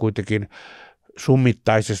 koska se kuitenkin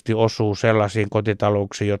summittaisesti osuu sellaisiin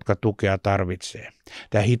kotitalouksiin, jotka tukea tarvitsee.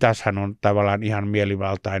 Tämä hitashan on tavallaan ihan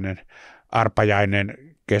mielivaltainen, arpajainen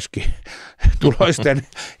keskituloisten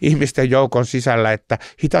ihmisten joukon sisällä, että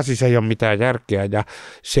hitasissa ei ole mitään järkeä ja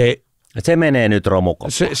se menee nyt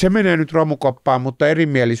romukoppaan. Se menee nyt romukoppaan, mutta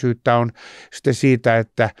erimielisyyttä on sitten siitä,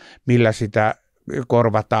 että millä sitä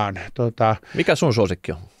korvataan. Mikä sun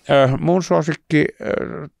suosikki on? Mun suosikki,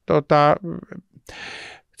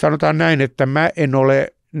 sanotaan näin, että mä en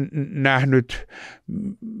ole nähnyt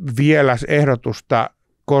vielä ehdotusta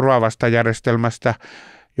korvaavasta järjestelmästä,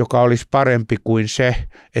 joka olisi parempi kuin se,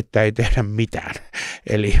 että ei tehdä mitään.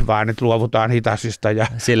 Eli vaan nyt luovutaan hitasista ja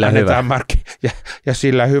sillä annetaan ja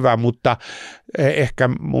sillä hyvä, mutta ehkä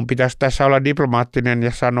mun pitäisi tässä olla diplomaattinen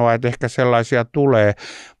ja sanoa, että ehkä sellaisia tulee.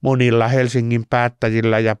 Monilla Helsingin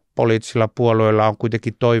päättäjillä ja poliittisilla puolueilla on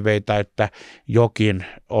kuitenkin toiveita, että jokin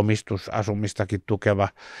omistusasumistakin tukeva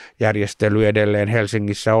järjestely edelleen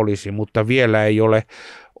Helsingissä olisi, mutta vielä ei ole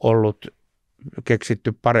ollut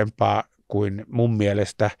keksitty parempaa kuin mun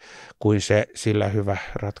mielestä kuin se sillä hyvä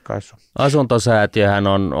ratkaisu. Asuntosäätiöhän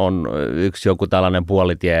on yksi joku tällainen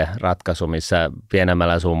puolitie-ratkaisu, missä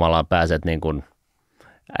pienemmällä summalla pääset niin kuin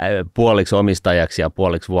puoliksi omistajaksi ja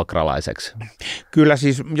puoliksi vuokralaiseksi. Kyllä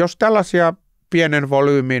siis, jos tällaisia pienen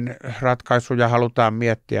volyymin ratkaisuja halutaan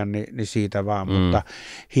miettiä, niin siitä vaan, mutta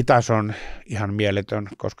hitas on ihan mieletön,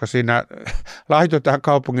 koska siinä lahjoitetaan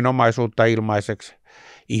kaupungin omaisuutta ilmaiseksi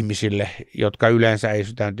ihmisille, jotka yleensä ei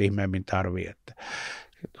sitä nyt ihmeemmin tarvitse.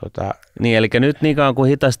 Niin, eli nyt niin kauan kuin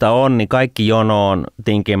hitasta on, niin kaikki jonoon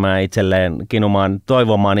tinkimään itselleen, kinumaan,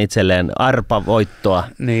 toivomaan itselleen arpavoittoa.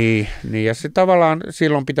 Niin, ja se tavallaan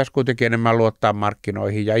silloin pitäisi kuitenkin enemmän luottaa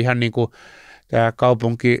markkinoihin. Ja ihan niin kuin tämä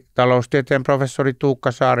kaupunkitaloustieteen professori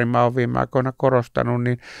Tuukka Saarimaa on viime aikoina korostanut,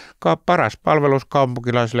 niin paras palvelus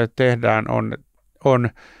kaupunkilaisille tehdään on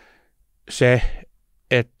se,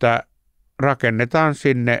 että rakennetaan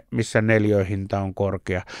sinne, missä neliöhinta on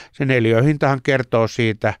korkea. Se neliöhintahan kertoo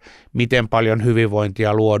siitä, miten paljon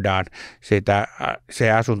hyvinvointia luodaan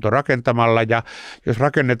se asunto rakentamalla. Ja jos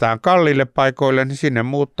rakennetaan kalliille paikoille, niin sinne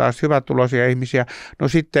muuttaa hyvätuloisia ihmisiä. No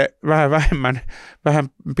sitten vähän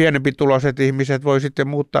pienempituloiset ihmiset voi sitten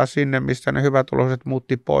muuttaa sinne, missä ne hyvätuloiset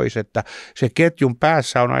muutti pois. Että se ketjun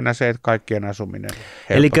päässä on aina se, että kaikkien asuminen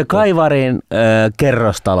helpottuu. Eli Kaivariin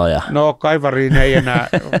kerrostaloja. No Kaivariin ei enää,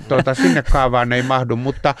 sinne kaavaan ei mahdu,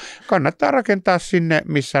 mutta kannattaa rakentaa sinne,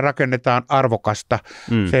 missä rakennetaan arvokasta.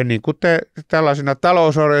 Se niin kuin te tällaisena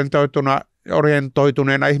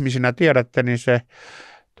talousorientoituneena ihmisinä tiedätte, niin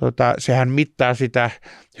sehän mittaa sitä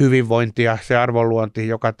hyvinvointia, se arvonluonti,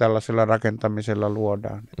 joka tällaisella rakentamisella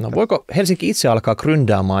luodaan. No voiko Helsinki itse alkaa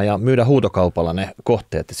gryndaamaan ja myydä huutokaupalla ne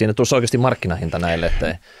kohteet? Siinä tulisi oikeasti markkinahinta näille.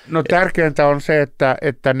 No tärkeintä on se,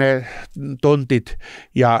 että ne tontit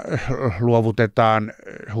luovutetaan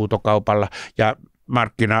huutokaupalla ja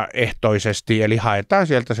markkinaehtoisesti, eli haetaan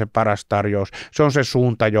sieltä se paras tarjous. Se on se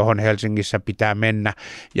suunta, johon Helsingissä pitää mennä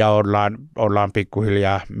ja ollaan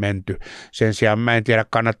pikkuhiljaa menty. Sen sijaan mä en tiedä,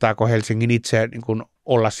 kannattaako Helsingin itse niin kuin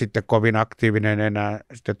olla sitten kovin aktiivinen enää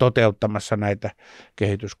sitten toteuttamassa näitä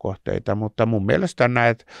kehityskohteita, mutta mun mielestä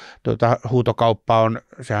huutokauppa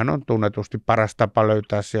sehän on tunnetusti paras tapa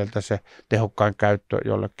löytää sieltä se tehokkain käyttö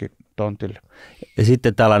jollekin tontille. Ja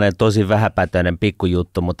sitten tällainen tosi vähäpätöinen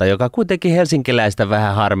pikkujuttu, mutta joka kuitenkin helsinkiläistä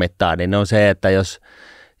vähän harmittaa, niin on se, että jos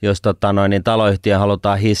niin taloyhtiö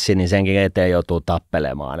halutaan hissi, niin senkin eteen joutuu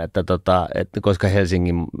tappelemaan. Että koska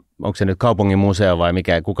Helsingin, onko se nyt kaupungin museo vai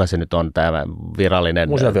kuka se nyt on tämä virallinen?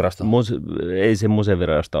 Museovirasto. Ei se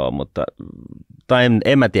museovirasto ole, mutta, tai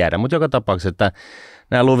en mä tiedä, mutta joka tapauksessa, että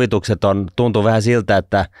nämä luvitukset tuntuu vähän siltä,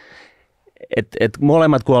 että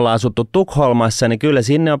molemmat kun ollaan asuttu Tukholmassa, niin kyllä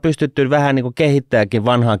sinne on pystytty vähän niin kuin kehittämäänkin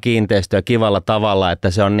vanhaa kiinteistöä kivalla tavalla,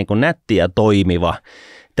 että se on niin kuin nätti ja toimiva.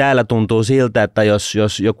 Täällä tuntuu siltä, että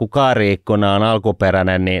jos joku kaariikkuna on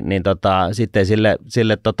alkuperäinen, niin sitten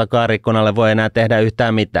sille kaariikkunalle voi enää tehdä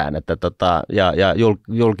yhtään mitään. Että ja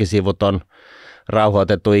julkisivut on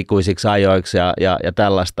rauhoitettu ikuisiksi ajoiksi ja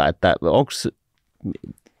tällaista. Että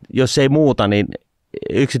jos ei muuta, niin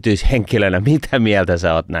yksityishenkilönä, mitä mieltä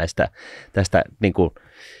sä oot tästä niin kuin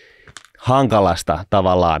hankalasta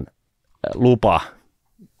tavallaan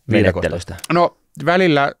lupamenettelystä? No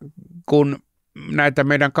välillä, kun näitä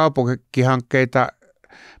meidän kaupunkihankkeita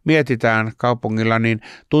mietitään kaupungilla, niin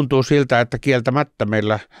tuntuu siltä, että kieltämättä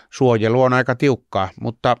meillä suojelu on aika tiukkaa,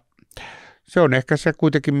 mutta se on ehkä se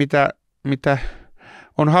kuitenkin, mitä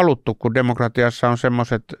on haluttu, kun demokratiassa on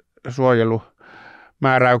semmoiset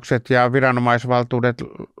suojelumääräykset ja viranomaisvaltuudet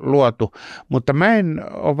luotu, mutta mä en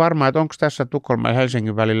ole varma, että onko tässä Tukholman ja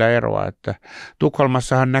Helsingin välillä eroa, että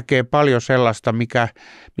Tukholmassahan näkee paljon sellaista,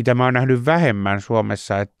 mitä mä oon nähnyt vähemmän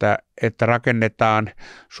Suomessa, että rakennetaan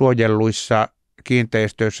suojelluissa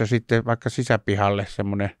kiinteistöissä sitten vaikka sisäpihalle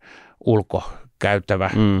semmoinen ulkokäytävä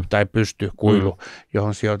tai pystykuilu,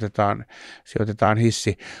 johon sijoitetaan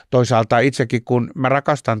hissi. Toisaalta itsekin, kun mä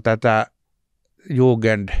rakastan tätä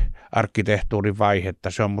Jugend-arkkitehtuurin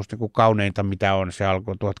vaihetta, se on musta niin kuin kauneinta, mitä on. Se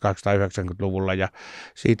alkoi 1890-luvulla ja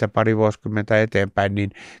siitä pari vuosikymmentä eteenpäin, niin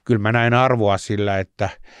kyllä mä näen arvoa sillä, että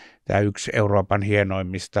tämä yksi Euroopan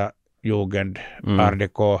hienoimmista Jugend Art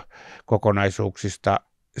Deco-kokonaisuuksista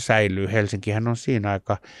säilyy. Helsinkihän on siinä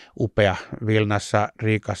aika upea. Vilnassa,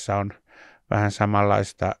 Riikassa on vähän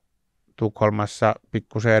samanlaista, Tukholmassa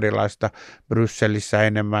pikkusen erilaista, Brysselissä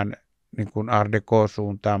enemmän niin kuin Art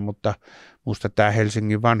Deco-suuntaan, mutta musta tämä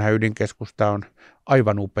Helsingin vanha ydinkeskusta on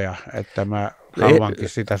aivan upea, että mä haluankin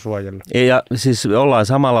sitä suojella. Ja siis ollaan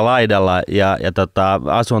samalla laidalla ja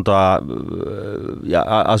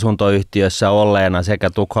asuntoyhtiössä olleena sekä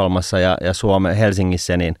Tukholmassa ja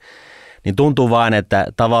Helsingissä, niin tuntuu vaan, että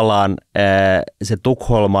tavallaan se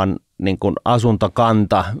Tukholman niin kuin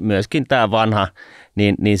asuntokanta, myöskin tämä vanha,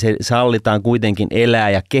 niin se sallitaan kuitenkin elää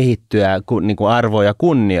ja kehittyä niin kuin arvoja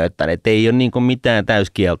kunnioittaa. Että ei ole niin kuin mitään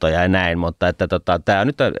täyskieltoja ja näin, mutta että tämä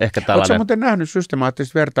nyt on ehkä tällainen. Oletko muuten nähnyt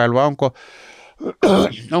systemaattista vertailua?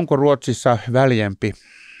 Onko Ruotsissa väljempi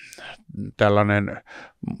tällainen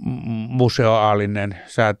museaalinen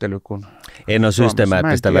säätely kuin en ole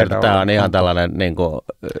systemaattista vertailua. Tämä on ihan tällainen niin kuin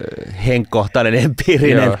henkkohtainen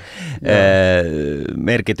empiirinen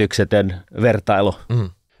merkityksetön vertailu.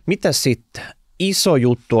 Mitäs sitten? Iso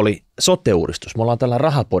juttu oli SOTE-uudistus. Me ollaan täällä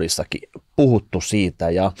Rahapodissakin puhuttu siitä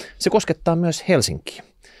ja se koskettaa myös Helsinkiä.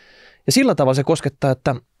 Ja sillä tavalla se koskettaa,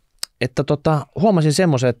 että huomasin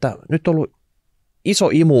semmoisen, että nyt on ollut iso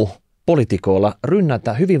imu poliitikoilla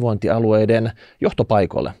rynnätä hyvinvointialueiden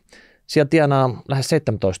johtopaikoille. Siellä tienaa lähes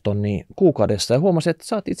 17 tonnia kuukaudessa ja huomasin, että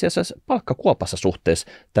sä oot itse asiassa palkkakuopassa suhteessa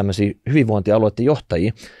tämmöisiä hyvinvointialueiden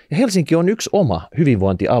johtajia. Ja Helsinki on yksi oma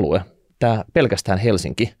hyvinvointialue, tämä pelkästään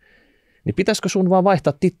Helsinki. Niin pitäisikö sun vaan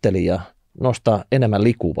vaihtaa titteliä ja nostaa enemmän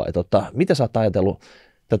likua vai mitä sä oot ajatellut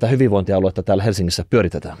tätä hyvinvointialuetta täällä Helsingissä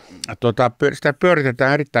pyöritetään? Sitä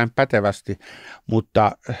pyöritetään erittäin pätevästi,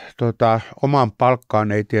 mutta oman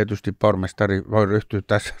palkkaan ei tietysti pormestari voi ryhtyä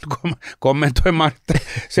tässä kommentoimaan, että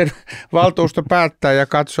sen valtuusto päättää ja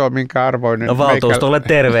katsoo, minkä arvoinen valtuustolle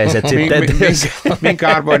terveiset sitten. Minkä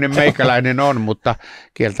arvoinen meikäläinen on, mutta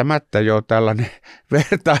kieltämättä jo tällainen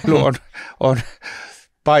vertailu on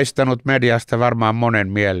paistanut mediasta varmaan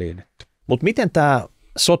monen mieliin. Mutta miten tämä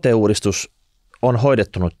SOTE-uudistus on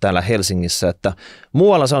hoidettunut täällä Helsingissä, että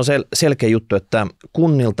muualla se on selkeä juttu, että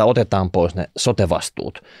kunnilta otetaan pois ne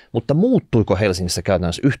sote-vastuut, mutta muuttuiko Helsingissä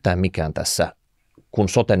käytännössä yhtään mikään tässä, kun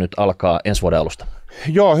sote nyt alkaa ensi vuoden alusta?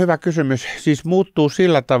 Joo, hyvä kysymys. Siis muuttuu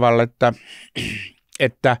sillä tavalla,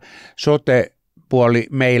 että sote-puoli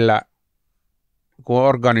meillä, kun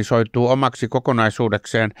organisoituu omaksi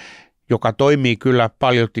kokonaisuudekseen, joka toimii kyllä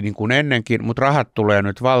paljolti niin kuin ennenkin, mutta rahat tulee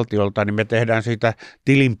nyt valtiolta, niin me tehdään siitä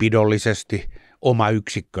tilinpidollisesti oma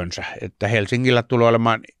yksikkönsä, että Helsingillä tulee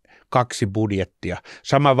olemaan 2 budjettia.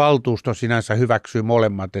 Sama valtuusto sinänsä hyväksyy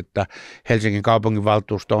molemmat, että Helsingin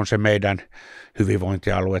kaupunginvaltuusto on se meidän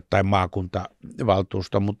hyvinvointialue tai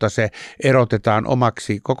maakuntavaltuusto, mutta se erotetaan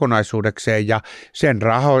omaksi kokonaisuudekseen ja sen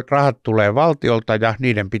rahat tulee valtiolta ja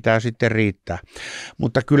niiden pitää sitten riittää.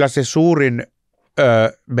 Mutta kyllä se suurin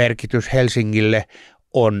merkitys Helsingille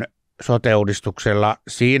on sote-uudistuksella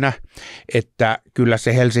siinä, että kyllä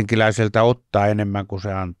se helsinkiläiseltä ottaa enemmän kuin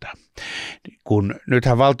se antaa. Kun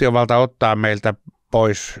nythän valtiovalta ottaa meiltä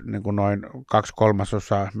pois niin kuin noin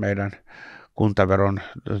 2/3 meidän kuntaveron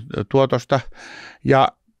tuotosta. Ja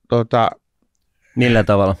millä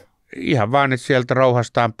tavalla? Ihan vaan, että sieltä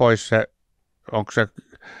rouhastaan pois se, onko se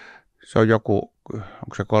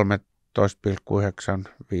 13,95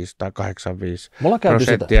 tai 85%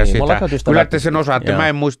 sitä. Kyllä te sen osaatte. Mä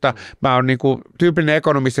en muista, mä oon niinku tyypillinen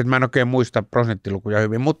ekonomisti, että mä en oikein muista prosenttilukuja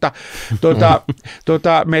hyvin, mutta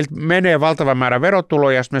meiltä menee valtava määrä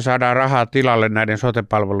verotuloja, jos me saadaan rahaa tilalle näiden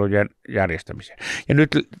sote-palvelujen järjestämiseen. Ja nyt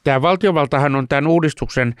tämä valtiovaltahan on tämän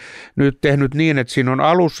uudistuksen nyt tehnyt niin, että siinä on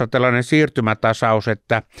alussa tällainen siirtymätasaus,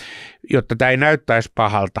 että jotta tämä ei näyttäisi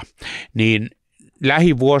pahalta, niin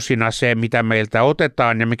lähivuosina se, mitä meiltä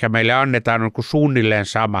otetaan ja mikä meille annetaan, on kuin suunnilleen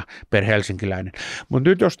sama per helsinkiläinen. Mutta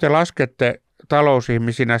nyt jos te laskette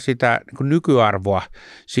talousihmisinä sitä niin nykyarvoa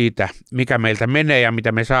siitä, mikä meiltä menee ja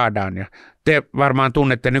mitä me saadaan, ja te varmaan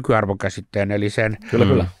tunnette nykyarvokäsitteen, eli sen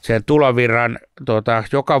tulovirran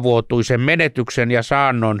jokavuotuisen menetyksen ja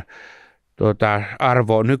saannon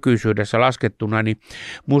arvo nykyisyydessä laskettuna, niin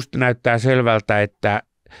musta näyttää selvältä, että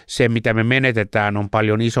se, mitä me menetetään, on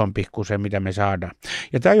paljon isompi kuin se, mitä me saadaan.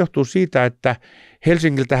 Ja tämä johtuu siitä, että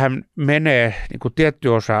Helsingiltähän menee niin kuin tietty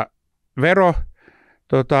osa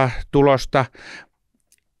tulosta,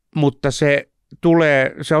 mutta se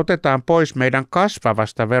otetaan pois meidän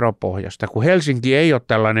kasvavasta veropohjasta, kun Helsinki ei ole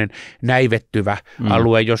tällainen näivettyvä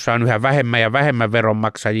alue, jossa on yhä vähemmän ja vähemmän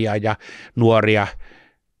veronmaksajia ja nuoria,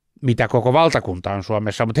 mitä koko valtakunta on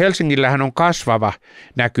Suomessa, mutta Helsingillähän on kasvava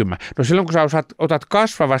näkymä. No silloin kun sä otat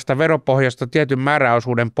kasvavasta veropohjasta tietyn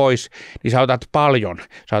määräosuuden pois, niin sä otat paljon.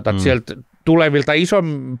 Sä otat sieltä tulevilta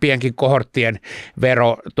isompienkin kohorttien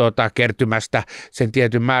verokertymästä sen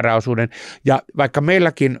tietyn määräosuuden. Ja vaikka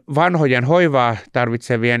meilläkin vanhojen hoivaa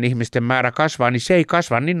tarvitsevien ihmisten määrä kasvaa, niin se ei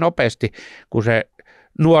kasva niin nopeasti kuin se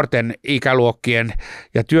nuorten ikäluokkien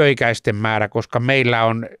ja työikäisten määrä, koska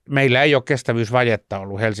meillä ei ole kestävyysvajetta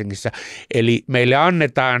ollut Helsingissä. Eli meille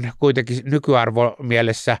annetaan kuitenkin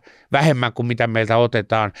nykyarvomielessä vähemmän kuin mitä meiltä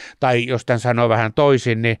otetaan. Tai jos tämän sanoo vähän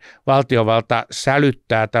toisin, niin valtiovalta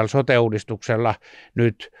sälyttää tällä sote-uudistuksella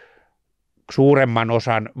nyt suuremman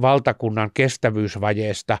osan valtakunnan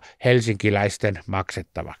kestävyysvajeesta helsinkiläisten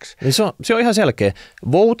maksettavaksi. Niin se on ihan selkeä.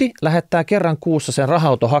 Vouti lähettää kerran kuussa sen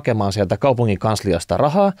raha-auto hakemaan sieltä kaupungin kansliasta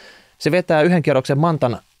rahaa. Se vetää yhden kierroksen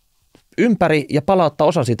mantan ympäri ja palauttaa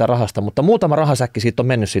osan siitä rahasta, mutta muutama rahasäkki siitä on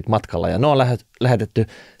mennyt siitä matkalla ja ne on lähetetty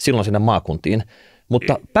silloin sinne maakuntiin.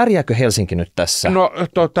 Mutta pärjääkö Helsinki nyt tässä? No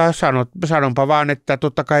sanonpa vaan, että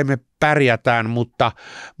totta kai me pärjätään,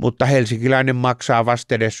 mutta helsinkiläinen maksaa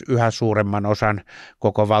vastedes yhä suuremman osan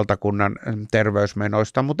koko valtakunnan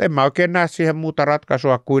terveysmenoista, mutta en mä oikein näe siihen muuta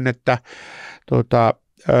ratkaisua kuin, että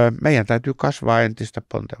meidän täytyy kasvaa entistä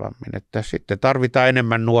pontevammin, että sitten tarvitaan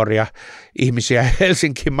enemmän nuoria ihmisiä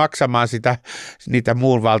Helsinkiin maksamaan niitä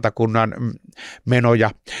muun valtakunnan menoja.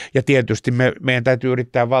 Ja tietysti meidän täytyy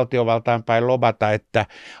yrittää valtiovaltaan päin lobata, että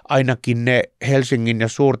ainakin ne Helsingin ja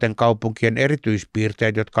suurten kaupunkien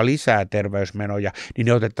erityispiirteet, jotka lisää terveysmenoja, niin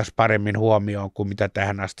ne otettaisiin paremmin huomioon kuin mitä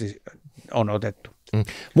tähän asti on otettu.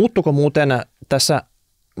 Muuttuko muuten tässä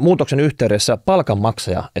muutoksen yhteydessä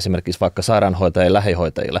palkanmaksaja esimerkiksi vaikka sairaanhoitajille ja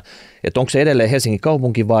lähihoitajille, että onko se edelleen Helsingin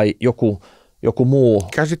kaupunki vai joku muu?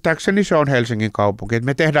 Käsittääkseni se on Helsingin kaupunki.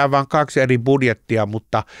 Me tehdään vain 2 eri budjettia,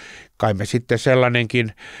 mutta kai me sitten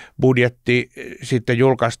sellainenkin budjetti sitten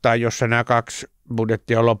julkaistaan, jossa nämä 2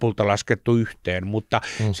 budjettia on lopulta laskettu yhteen, mutta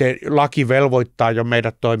se laki velvoittaa jo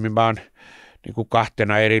meidät toimimaan niin kuin 2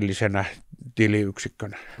 erillisenä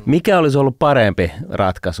tiliyksikkönä. Mikä olisi ollut parempi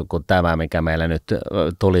ratkaisu kuin tämä, mikä meillä nyt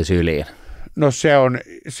tuli syliin? No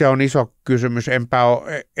se on iso kysymys. Enpä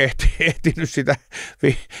ole ehtinyt sitä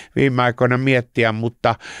viime aikoina miettiä,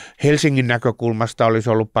 mutta Helsingin näkökulmasta olisi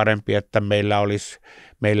ollut parempi, että meillä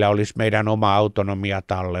olisi meidän oma autonomia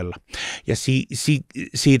tallella. Ja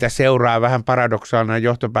siitä seuraa vähän paradoksaalinen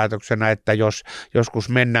johtopäätöksenä, että jos joskus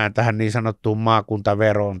mennään tähän niin sanottuun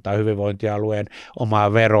maakuntaveroon tai hyvinvointialueen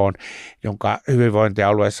omaan veroon, jonka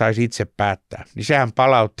hyvinvointialue saisi itse päättää, niin sehän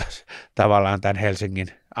palauttaisi tavallaan tämän Helsingin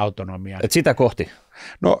autonomiaan. Et sitä kohti?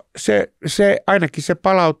 No ainakin se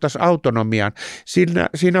palauttaisi autonomian.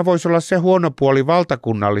 Siinä voisi olla se huono puoli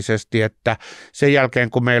valtakunnallisesti, että sen jälkeen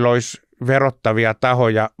kun meillä olisi verottavia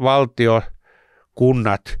tahoja, valtio,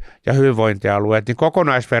 kunnat ja hyvinvointialueet, niin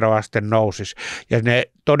kokonaisveroaste nousisi. Ja ne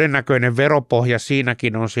todennäköinen veropohja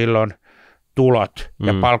siinäkin on silloin tulot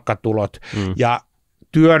ja palkkatulot. Ja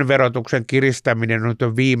työn verotuksen kiristäminen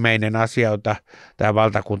on viimeinen asia, jota tämä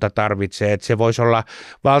valtakunta tarvitsee. Että se voisi olla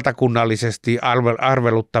valtakunnallisesti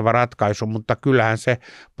arveluttava ratkaisu, mutta kyllähän se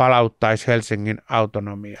palauttaisi Helsingin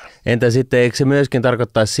autonomiaa. Entä sitten, eikö se myöskin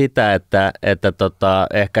tarkoittaisi sitä, että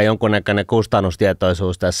ehkä jonkunnäköinen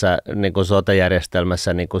kustannustietoisuus tässä niin kuin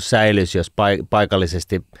sote-järjestelmässä niin kuin säilyisi, jos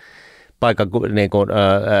paikallisesti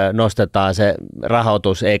nostetaan se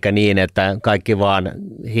rahoitus, eikä niin, että kaikki vaan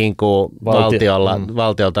hinkuu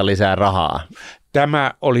valtiolta lisää rahaa?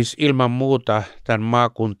 Tämä olisi ilman muuta tämän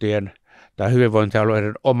maakuntien tai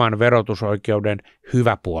hyvinvointialueiden oman verotusoikeuden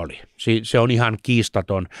hyvä puoli. Se on ihan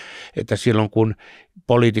kiistaton, että silloin kun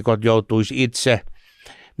poliitikot joutuisi itse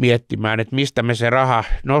miettimään, että mistä me se raha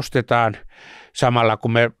nostetaan, samalla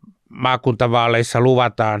kun me maakuntavaaleissa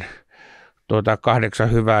luvataan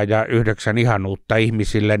 8 hyvää ja 9 ihanuutta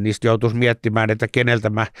ihmisille, niistä joutuisi miettimään, että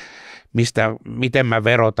miten mä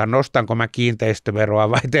verotan, nostanko mä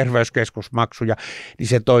kiinteistöveroa vai terveyskeskusmaksuja, niin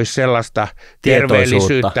se toisi sellaista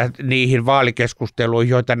terveellisyyttä niihin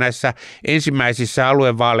vaalikeskusteluihin, joita näissä ensimmäisissä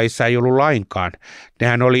aluevaaleissa ei ollut lainkaan.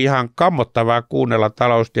 Nehän oli ihan kammottavaa kuunnella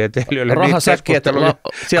taloustieteilijöille. Rahasäkkiä,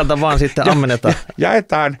 sieltä vaan sitten ammennetaan.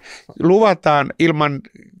 Jaetaan, luvataan ilman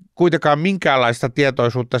kuitenkaan minkäänlaista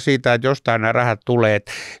tietoisuutta siitä, että jostain nämä rahat tulee.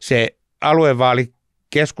 Se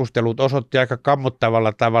aluevaalikeskustelut osoitti aika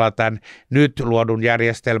kammottavalla tavalla tämän nyt luodun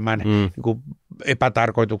järjestelmän niin kuin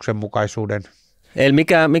epätarkoituksenmukaisuuden. Eli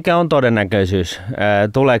mikä on todennäköisyys?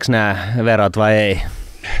 Tuleeko nämä verot vai ei?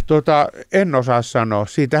 En osaa sanoa.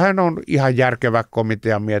 Siitähän on ihan järkevä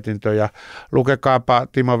komitean mietintö ja lukekaapa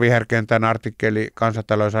Timo Viherkentän artikkeli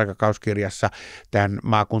Kansantalous-aikakauskirjassa tämän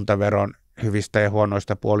maakuntaveron hyvistä ja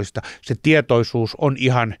huonoista puolista. Se tietoisuus on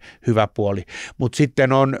ihan hyvä puoli, mutta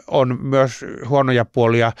sitten on myös huonoja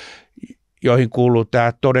puolia, joihin kuuluu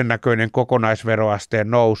tämä todennäköinen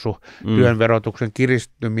kokonaisveroasteen nousu, työn verotuksen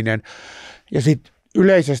kiristyminen ja sitten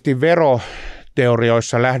yleisesti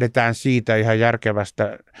veroteorioissa lähdetään siitä ihan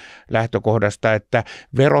järkevästä lähtökohdasta, että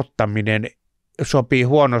verottaminen sopii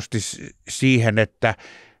huonosti siihen, että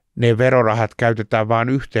ne verorahat käytetään vain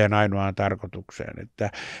yhteen ainoaan tarkoitukseen, että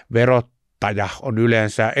verottaja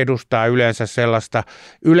edustaa yleensä sellaista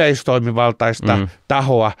yleistoimivaltaista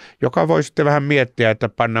tahoa, joka voi sitten vähän miettiä, että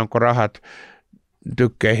pannaanko rahat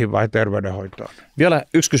tykkeihin vai terveydenhoitoon. Vielä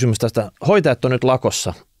yksi kysymys tästä. Hoitajat on nyt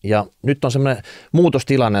lakossa ja nyt on semmoinen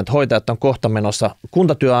muutostilanne, että hoitajat on kohta menossa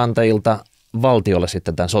kuntatyönantajilta valtiolle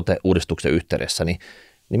sitten tämän SOTE-uudistuksen yhteydessä, niin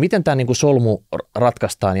miten tämä niin kuin solmu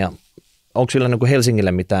ratkaistaan ja onko sillä niin kuin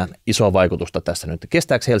Helsingille mitään isoa vaikutusta tässä nyt?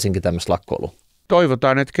 Kestääkö Helsinki tämmöistä lakkoilua?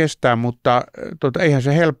 toivotaan, että kestää, mutta eihän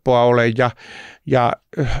se helppoa ole ja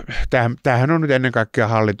tämähän on nyt ennen kaikkea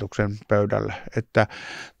hallituksen pöydällä.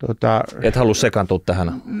 Et halua sekaantua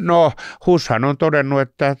tähän? No, HUShan on todennut,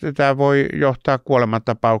 että tämä voi johtaa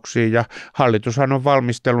kuolemantapauksiin ja hallitushan on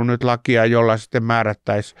valmistellut nyt lakia, jolla sitten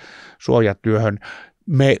määrättäisiin suojatyöhön.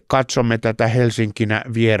 Me katsomme tätä Helsinkinä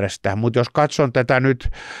vierestä, mutta jos katson tätä nyt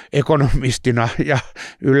ekonomistina ja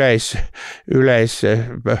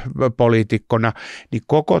yleispoliitikkona, niin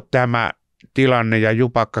koko tämä tilanne ja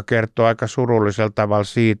jupakka kertoo aika surullisella tavalla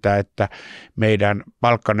siitä, että meidän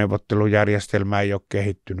palkkaneuvottelujärjestelmä ei ole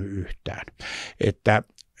kehittynyt yhtään.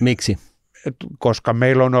 Miksi? Koska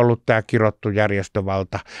meillä on ollut tämä kirottu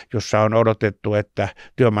järjestövalta, jossa on odotettu, että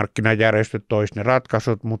työmarkkinajärjestöt toisivat ne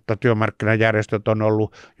ratkaisut, mutta työmarkkinajärjestöt on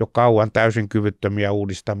ollut jo kauan täysin kyvyttömiä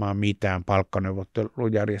uudistamaan mitään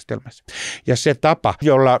palkkaneuvottelujärjestelmässä. Ja se tapa,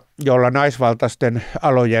 jolla naisvaltaisten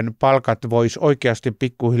alojen palkat voisi oikeasti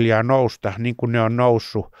pikkuhiljaa nousta, niin kuin ne on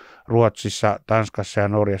noussut Ruotsissa, Tanskassa ja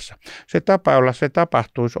Norjassa. Se tapa, jolla se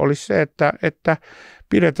tapahtuisi, olisi se, että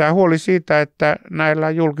pidetään huoli siitä, että näillä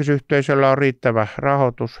julkisyhteisöillä on riittävä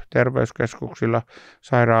rahoitus terveyskeskuksilla,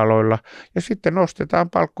 sairaaloilla ja sitten nostetaan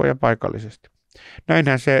palkkoja paikallisesti.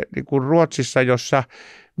 Näinhän se niin kuin Ruotsissa, jossa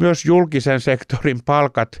myös julkisen sektorin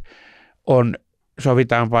palkat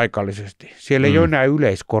sovitaan paikallisesti. Siellä ei ole enää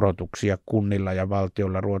yleiskorotuksia kunnilla ja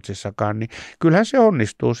valtiolla Ruotsissakaan, niin kyllähän se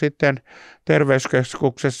onnistuu sitten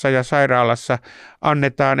terveyskeskuksessa ja sairaalassa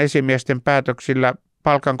annetaan esimiesten päätöksillä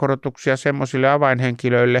palkankorotuksia semmoisille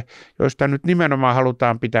avainhenkilöille, joista nyt nimenomaan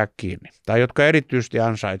halutaan pitää kiinni, tai jotka erityisesti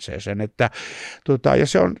ansaitsee sen. Ja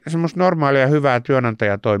se on semmoista normaalia hyvää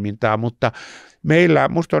työnantajatoimintaa, mutta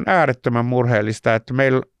musta on äärettömän murheellista, että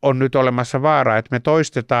meillä on nyt olemassa vaara, että me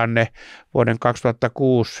toistetaan ne vuoden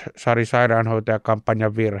 2006 Sari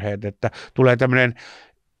Sairaanhoitajakampanjan virheet, että tulee tämmöinen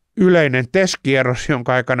yleinen TES-kierros,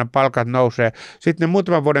 jonka aikana palkat nousee. Sitten ne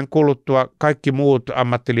muutaman vuoden kuluttua kaikki muut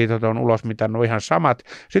ammattiliitot on ulosmitannut ihan samat.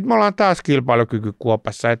 Sitten me ollaan taas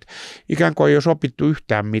kilpailukykykuopassa, että ikään kuin ei ole opittu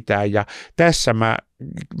yhtään mitään. Ja tässä mä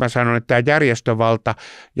sanon, että tämä järjestövalta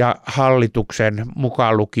ja hallituksen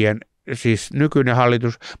mukaan lukien, siis nykyinen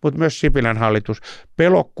hallitus, mutta myös Sipilän hallitus,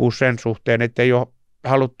 pelokkuu sen suhteen, että ei ole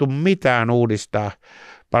haluttu mitään uudistaa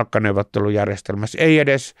palkkaneuvottelujärjestelmässä. Ei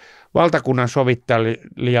edes valtakunnan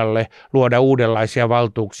sovittelijalle luoda uudenlaisia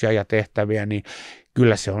valtuuksia ja tehtäviä, niin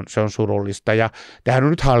kyllä se on surullista. Ja tämähän on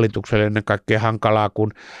nyt hallitukselle ennen kaikkea hankalaa,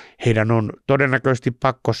 kun heidän on todennäköisesti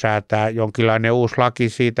pakko säätää jonkinlainen uusi laki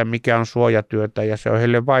siitä, mikä on suojatyötä, ja se on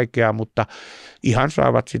heille vaikeaa, mutta ihan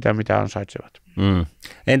saavat sitä, mitä ansaitsevat.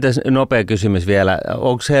 Entäs nopea kysymys vielä,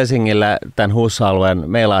 onko Helsingillä tämän HUS-alueen,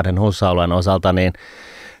 Meilahden HUS-alueen osalta, niin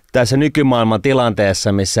tässä nykymaailman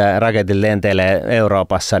tilanteessa, missä raketit lentelee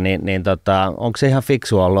Euroopassa, niin onko se ihan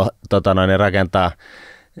fiksu ollut rakentaa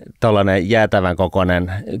tällainen jäätävän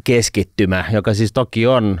kokoinen keskittymä, joka siis toki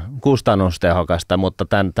on kustannustehokasta, mutta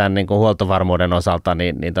tämän niin kuin huoltovarmuuden osalta,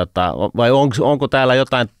 vai onko täällä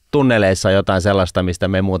jotain tunneleissa jotain sellaista, mistä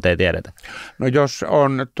me muuten ei tiedetä? No jos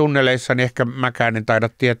on tunneleissa, niin ehkä mäkään en taida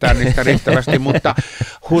tietää niistä riittävästi, mutta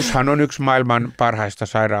HUShan on yksi maailman parhaista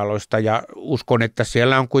sairaaloista ja uskon, että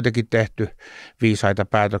siellä on kuitenkin tehty viisaita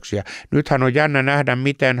päätöksiä. Nythän on jännä nähdä,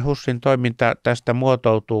 miten HUSin toiminta tästä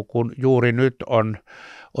muotoutuu, kun juuri nyt on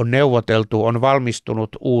neuvoteltu, on valmistunut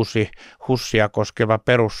uusi HUSia koskeva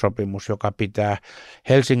perussopimus, joka pitää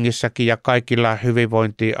Helsingissäkin ja kaikilla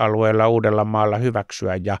hyvinvointialueilla Uudellamaalla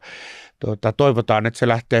hyväksyä. Ja toivotaan, että se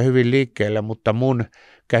lähtee hyvin liikkeelle, mutta mun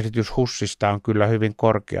käsitys HUSista on kyllä hyvin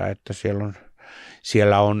korkea, että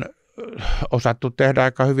siellä on osattu tehdä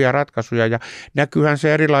aika hyviä ratkaisuja ja näkyyhän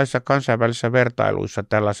se erilaisissa kansainvälisissä vertailuissa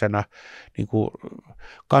tällaisena niin kuin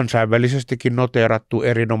kansainvälisestikin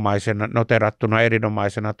noteerattuna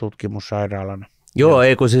erinomaisena tutkimussairaalana. Joo,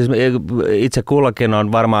 ei kun siis itse kullakin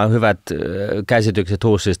on varmaan hyvät käsitykset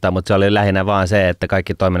HUSista, mutta se oli lähinnä vaan se, että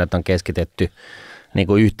kaikki toiminnat on keskitetty niin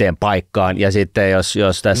kuin yhteen paikkaan ja sitten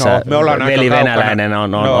jos tässä veli venäläinen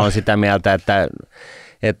on sitä mieltä,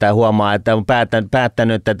 että huomaa, että on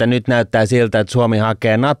päättänyt, että nyt näyttää siltä, että Suomi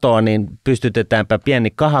hakee NATOa, niin pystytetäänpä pieni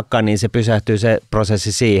kahakka, niin se pysähtyy se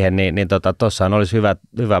prosessi siihen, niin tuossahan olisi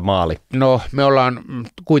hyvä maali. No me ollaan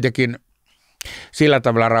kuitenkin sillä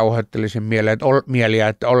tavalla rauhoittelisin mieliä,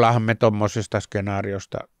 että ollaanhan me tuommoisesta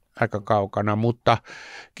skenaariosta aika kaukana, mutta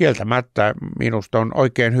kieltämättä minusta on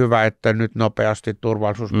oikein hyvä, että nyt nopeasti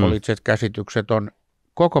turvallisuuspoliittiset käsitykset on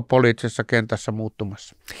koko poliittisessa kentässä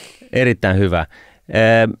muuttumassa. Erittäin hyvä.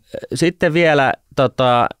 Sitten vielä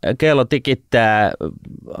kello tikittää,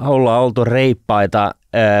 ollaan oltu reippaita.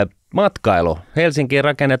 Matkailu. Helsinkiin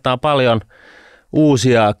rakennetaan paljon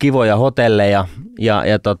uusia kivoja hotelleja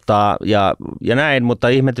ja näin, mutta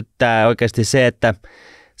ihmetyttää oikeasti se, että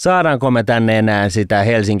saadaanko me tänne enää sitä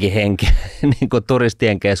Helsinki-henkeä niin kuin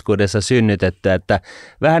turistien keskuudessa synnytettyä, että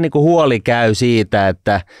vähän niin kuin huoli käy siitä,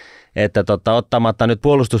 että ottamatta nyt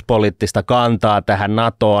puolustuspoliittista kantaa tähän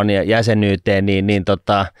NATOon ja jäsenyyteen, niin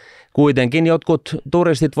kuitenkin jotkut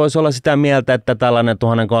turistit voisi olla sitä mieltä, että tällainen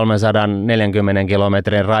 1340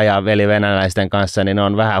 kilometrin raja venäläisten kanssa niin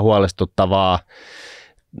on vähän huolestuttavaa.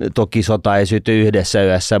 Toki sota ei syty yhdessä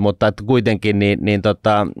yössä, mutta että kuitenkin,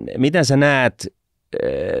 miten sä näet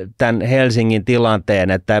tämän Helsingin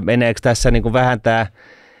tilanteen, että meneekö tässä niin kuin vähän tämä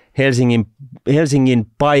Helsingin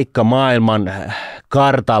paikka maailman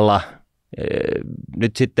kartalla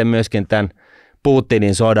nyt sitten myöskin tämän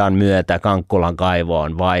Putinin sodan myötä Kankkulan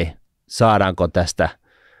kaivoon, vai saadaanko tästä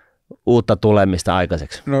uutta tulemista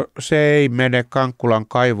aikaiseksi? No se ei mene Kankkulan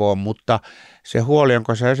kaivoon, mutta se huoli,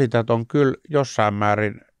 jonka sä esität, on kyllä jossain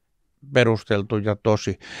määrin perusteltu ja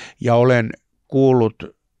tosi. Ja olen kuullut,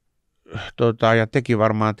 ja tekin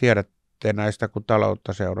varmaan tiedätte näistä, kun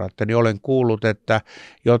taloutta seuraatte, niin olen kuullut, että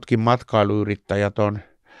jotkin matkailuyrittäjät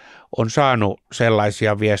on saanut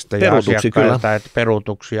sellaisia viestejä asiakkailta, että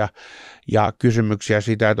peruutuksia ja kysymyksiä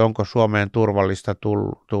siitä, että onko Suomeen turvallista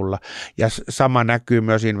tulla. Ja sama näkyy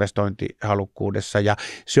myös investointihalukkuudessa, ja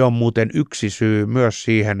se on muuten yksi syy myös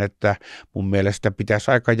siihen, että mun mielestä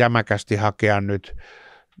pitäisi aika jämäkästi hakea nyt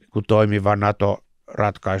toimiva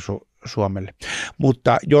NATO-ratkaisu Suomelle.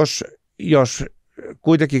 Mutta jos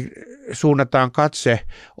kuitenkin suunnataan katse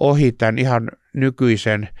ohi tämän ihan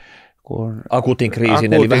nykyisen akuutin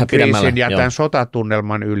kriisin, eli vähän pidemmällä ja tämän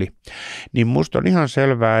sotatunnelman yli, niin musta on ihan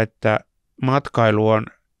selvää, että matkailu on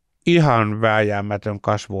ihan vääjäämätön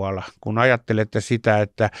kasvuala. Kun ajattelette sitä,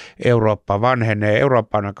 että Eurooppa vanhenee,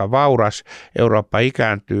 Eurooppa on aika vauras, Eurooppa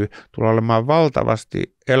ikääntyy, tulee olemaan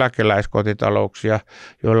valtavasti eläkeläiskotitalouksia,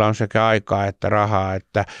 joilla on sekä aikaa että rahaa,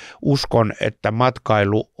 että uskon, että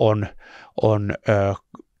matkailu on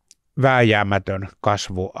vääjäämätön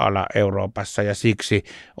kasvuala Euroopassa, ja siksi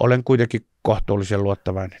olen kuitenkin kohtuullisen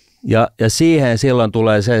luottavainen. Ja siihen silloin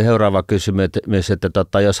tulee se seuraava kysymys,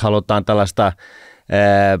 että jos halutaan tällaista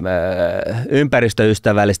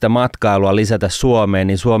ympäristöystävällistä matkailua lisätä Suomeen,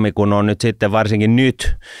 niin Suomi kun on nyt sitten varsinkin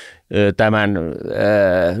nyt tämän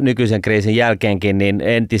nykyisen kriisin jälkeenkin niin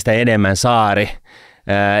entistä enemmän saari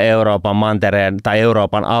Euroopan mantereen tai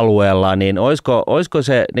Euroopan alueella, niin olisiko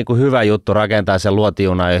se niin kuin hyvä juttu rakentaa sen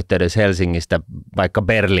luotijunayhteydessä Helsingistä vaikka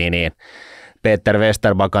Berliiniin Peter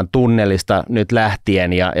Westerbakan tunnelista nyt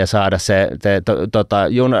lähtien ja saada se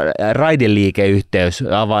raideliikeyhteys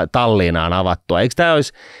Tallinnaan avattua. Eikö tämä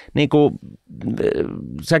olisi, niin kuin,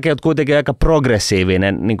 säkin olet kuitenkin aika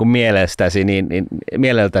progressiivinen niin kuin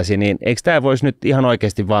mieleltäsi, niin eikö tämä voisi nyt ihan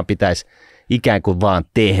oikeasti vaan pitäisi ikään kuin vaan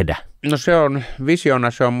tehdä? No se on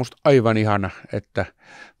visiona, se on musta aivan ihana, että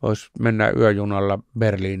voisi mennä yöjunalla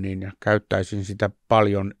Berliiniin ja käyttäisin sitä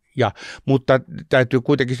paljon. Mutta täytyy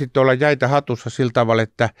kuitenkin sitten olla jäitä hatussa sillä tavalla,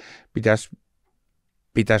 että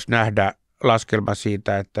pitäisi nähdä laskelma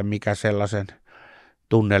siitä, että mikä sellaisen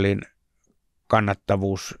tunnelin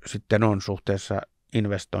kannattavuus sitten on suhteessa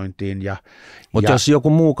investointiin. Mutta jos joku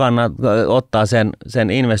muu ottaa sen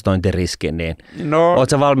investointiriskin, niin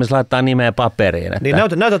oletko valmis laittaa nimeä paperiin? Että... Niin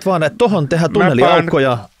näytät vaan, että tuohon tehdään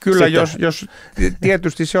tunneliaukkoja. Kyllä, jos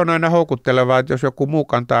tietysti se on aina houkuttelevaa, että jos joku muu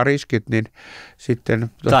kantaa riskit, niin sitten...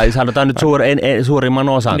 Tai sanotaan nyt suurimman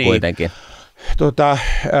osan niin. Kuitenkin.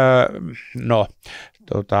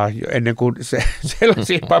 Ennen kuin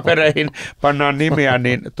sellaisiin papereihin pannaan nimiä,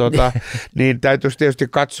 niin täytyisi tietysti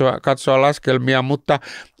katsoa laskelmia, mutta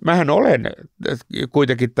mähän olen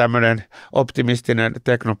kuitenkin tämmöinen optimistinen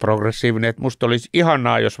teknoprogressiivinen, että musta olisi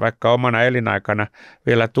ihanaa, jos vaikka omana elinaikana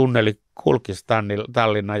vielä tunneli kulkisi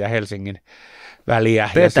Tallinnan ja Helsingin väliä.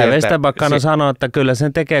 Peter Westerbakan sanoo, että kyllä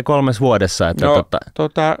sen tekee 3 vuodessa. Että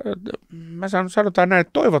sanotaan näin,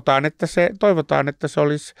 että toivotaan, että se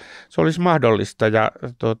olisi mahdollista. Ja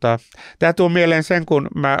tämä tuo mieleen sen, kun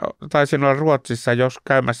mä taisin olla Ruotsissa jos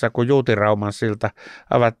käymässä, kun Juutirauman silta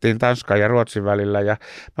avattiin Tanskan ja Ruotsin välillä. Ja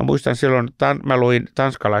mä muistan silloin, mä luin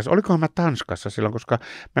olikohan mä Tanskassa silloin, koska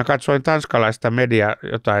mä katsoin tanskalaista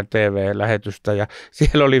jotain TV-lähetystä ja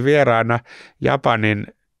siellä oli vieraana Japanin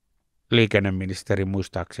liikenneministeri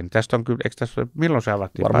muistaakseni. Tästä on kyllä, milloin se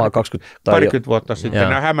avattiin? Varmaan 20 vuotta sitten.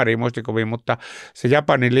 Nämä hämäriä muistikuviin, mutta se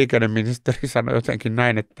Japanin liikenneministeri sanoi jotenkin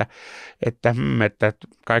näin, että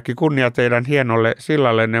kaikki kunnia teidän hienolle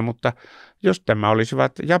sillallenne, mutta jos tämä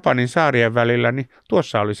olisivat Japanin saarien välillä, niin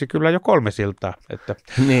tuossa olisi kyllä jo 3 siltaa. Että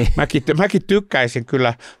niin. mäkin tykkäisin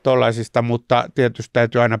kyllä tollaisista, mutta tietysti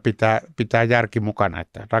täytyy aina pitää järki mukana,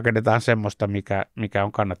 että rakennetaan semmoista, mikä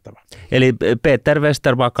on kannattavaa. Eli Peter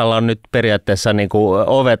Westermakalla on nyt periaatteessa niin kuin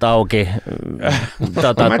ovet auki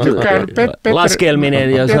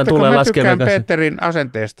laskelminen, jos hän tulee laskelminen. Mä tykkään Peterin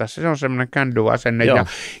asenteesta, se on semmoinen can-do-asenne. Ja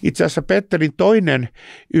itse asiassa Peterin toinen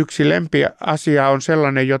yksi lempiasia on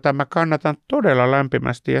sellainen, jota mä kannatan todella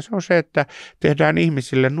lämpimästi, ja se on se, että tehdään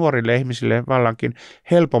nuorille ihmisille vallankin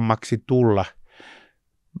helpommaksi tulla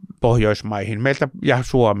Pohjoismaihin meiltä ja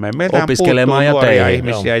Suomeen. Meiltähän puuttuu nuoria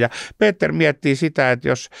ihmisiä ja Peter miettii sitä, että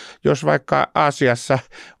jos vaikka Aasiassa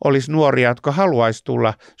olisi nuoria, jotka haluaisi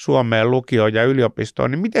tulla Suomeen lukioon ja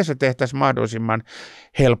yliopistoon, niin miten se tehtäisiin mahdollisimman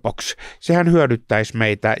helpoksi? Sehän hyödyttäisi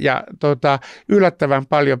meitä ja yllättävän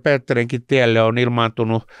paljon Peterinkin tielle on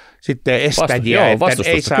ilmaantunut sitten estäjiä, että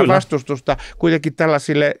ei saa vastustusta kuitenkin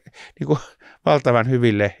tällaisille niin kuin valtavan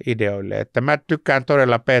hyville ideoille. Että mä tykkään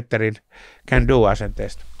todella Peterin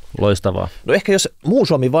can-do-asenteesta. Loistavaa. No ehkä jos muu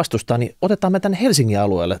Suomi vastustaa, niin otetaan me tänne Helsingin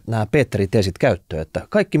alueelle nämä Peterin teesit käyttöön. Että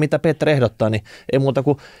kaikki mitä Peter ehdottaa, niin ei muuta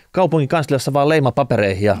kuin kaupungin kansliassa vaan leima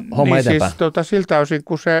papereihin ja homma eteenpäin. Siis siltä osin,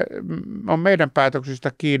 kun se on meidän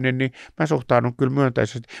päätöksistä kiinni, niin mä suhtaudun kyllä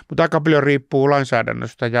myönteisesti. Mutta aika paljon riippuu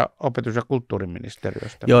lainsäädännöstä ja opetus- ja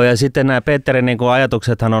kulttuuriministeriöstä. Joo, ja sitten nämä Peterin niin kuin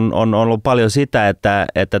ajatuksethan on ollut paljon sitä, että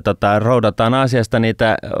roudataan asiasta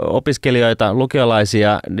niitä opiskelijoita,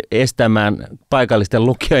 lukiolaisia estämään paikallisten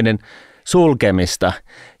lukijoiden sulkemista.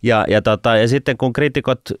 Ja sitten kun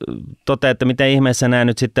kriitikot toteavat, että miten ihmeessä nämä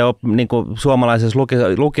nyt sitten niin kuin suomalaisessa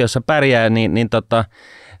lukiossa pärjää, niin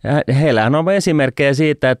heillähän on esimerkkejä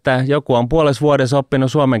siitä, että joku on puolessa vuodessa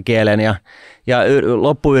oppinut suomen kielen ja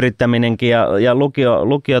loppuyrittäminenkin ja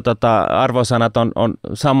lukio arvosanat on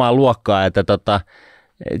samaa luokkaa, että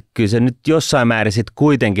kyllä se nyt jossain määrin sitten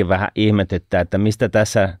kuitenkin vähän ihmetyttää, että mistä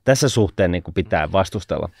tässä suhteen niin kuin pitää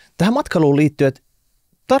vastustella. Tähän matkailuun liittyen, että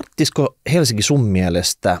tarttisiko Helsinki sun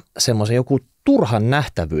mielestä semmoisen joku turhan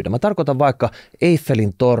nähtävyyden? Mä tarkoitan vaikka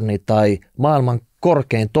Eiffelin torni tai maailman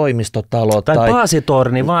korkein toimistotalo. Tai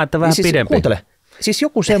Paasitorni, vaan että vähän niin siis, pidempi. Kuuntele, siis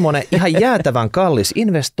joku semmoinen ihan jäätävän kallis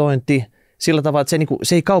investointi sillä tavalla, että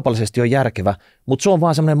se ei kaupallisesti ole järkevä, mutta se on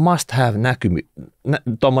vaan semmoinen must have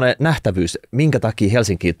tuommoinen nähtävyys, minkä takia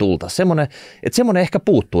Helsinkiin tultaisiin. Semmoinen ehkä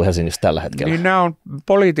puuttuu Helsingistä tällä hetkellä. Niin nämä on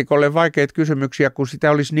poliitikolle vaikeita kysymyksiä, kun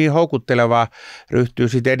sitä olisi niin houkuttelevaa ryhtyä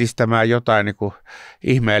sitten edistämään jotain niin kuin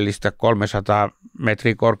ihmeellistä 300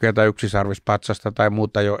 metriä korkeata yksisarvispatsasta tai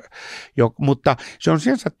muuta. Mutta se on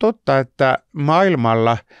sinänsä totta, että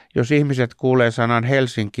maailmalla, jos ihmiset kuulee sanan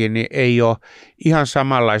Helsinki, niin ei ole ihan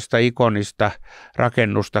samanlaista ikonista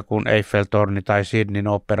rakennusta kuin Eiffel-torni tai Sydneyn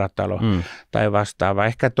oopperatalo tai vastaava.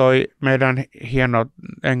 Ehkä toi meidän hieno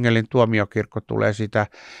Engelin tuomiokirkko tulee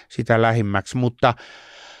sitä lähimmäksi, mutta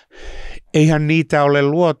eihän niitä ole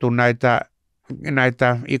luotu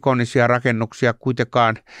näitä ikonisia rakennuksia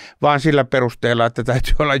kuitenkaan vaan sillä perusteella, että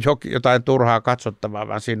täytyy olla jotain turhaa katsottavaa,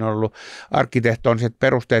 vaan siinä on ollut arkkitehtoniset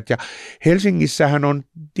perusteet. Ja Helsingissähän on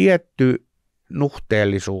tietty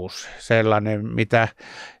nuhteellisuus, sellainen,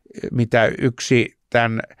 mitä yksi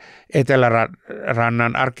tämän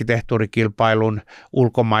Etelärannan arkkitehtuurikilpailun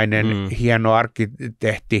ulkomainen hieno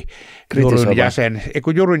arkkitehti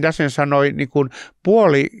Juryn jäsen sanoi niin kuin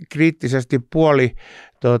puoli kriittisesti, puoli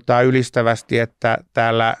ylistävästi, että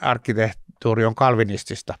täällä arkkitehtuuri on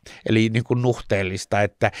kalvinistista, eli niin kuin nuhteellista,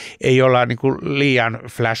 että ei olla niin kuin liian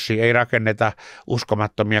flashy, ei rakenneta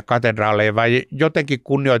uskomattomia katedraaleja, vaan jotenkin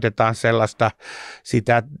kunnioitetaan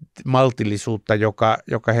sitä maltillisuutta,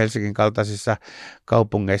 joka Helsingin kaltaisissa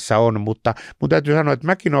kaupungeissa on, mutta mun täytyy sanoa, että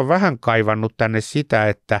mäkin olen vähän kaivannut tänne sitä,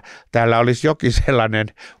 että täällä olisi jokin sellainen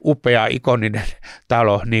upea, ikoninen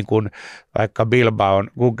talo, niin kuin vaikka Bilbaon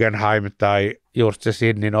Guggenheim tai just se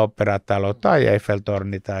Sydneyn oopperatalo tai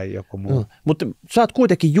Eiffeltorni tai joku muu. Mutta sä oot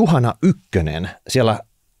kuitenkin Juhana Ykkönen siellä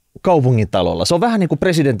kaupungintalolla. Se on vähän niin kuin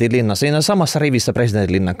presidentinlinna, siinä samassa rivissä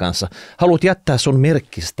presidentinlinnan kanssa. Haluat jättää sun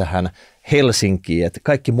merkkis tähän Helsinkiin, että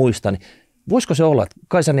kaikki muistaa, niin voisiko se olla, että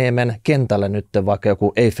Kaisaniemen kentällä nyt vaikka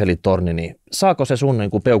joku Eiffelin torni, niin saako se sun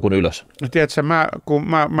niin kuin peukun ylös? No tiedätkö,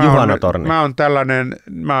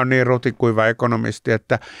 mä oon niin rutikuiva ekonomisti,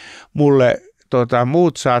 että mulle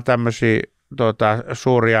muut saa tämmöisiä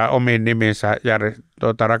suuria omiin niminsä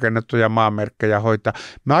rakennettuja maamerkkejä hoitaa.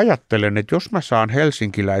 Mä ajattelen, että jos mä saan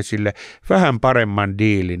helsinkiläisille vähän paremman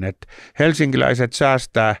diilin, että helsinkiläiset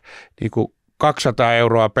säästää niin kuin 200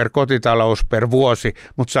 € per kotitalous per vuosi,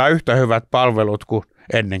 mutta saa yhtä hyvät palvelut kuin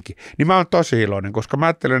ennenkin, niin mä oon tosi iloinen, koska mä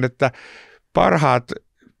ajattelen, että parhaat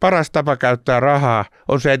paras tapa käyttää rahaa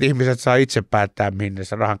on se, että ihmiset saa itse päättää, minne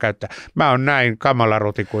se rahan käyttää. Mä oon näin kamala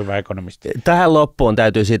rutikuiva ekonomisti. Tähän loppuun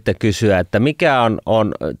täytyy sitten kysyä, että mikä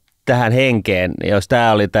on tähän henkeen, jos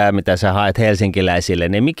tämä oli tämä, mitä sä haet helsinkiläisille,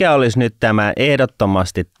 niin mikä olisi nyt tämä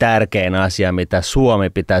ehdottomasti tärkein asia, mitä Suomi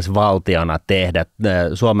pitäisi valtiona tehdä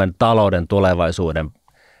Suomen talouden tulevaisuuden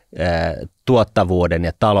tuottavuuden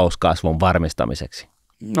ja talouskasvun varmistamiseksi?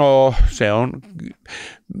 No se on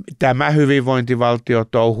tämä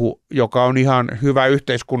hyvinvointivaltiotouhu, joka on ihan hyvä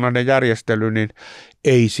yhteiskunnallinen järjestely, niin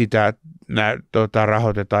ei sitä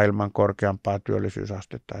rahoiteta ilman korkeampaa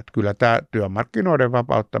työllisyysastetta. Että kyllä tämä työmarkkinoiden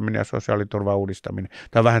vapauttaminen ja sosiaaliturvan uudistaminen,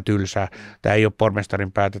 tämä on vähän tylsää. Tämä ei ole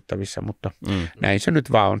pormestarin päätettävissä, mutta näin se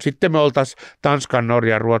nyt vaan on. Sitten me oltaisiin Tanskan,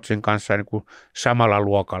 Norjan, Ruotsin kanssa niin kuin samalla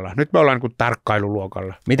luokalla. Nyt me ollaan niin kuin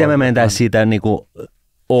tarkkailuluokalla. Miten me mentäisiin siitä niin kuin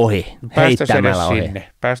ohi, heittämällä ohi?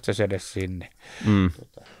 Päästäisiin edes sinne.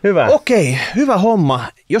 Hyvä. Okei, hyvä homma.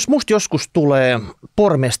 Jos musta joskus tulee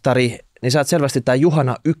pormestari, niin sä oot selvästi tämä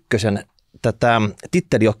Juhana Ykkösen tätä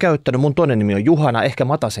titteliä ole käyttänyt. Mun toinen nimi on Juhana, ehkä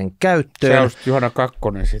mä otan sen käyttöön. Se on Juhana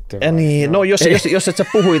Kakkonen sitten. Niin, no jos et sä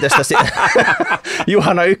puhui tästä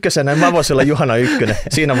Juhana Ykkösenä, mä voisin olla Juhana Ykkönen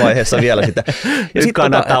siinä vaiheessa vielä sitä. Ja nyt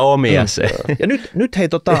kannattaa omia se. Ja nyt hei,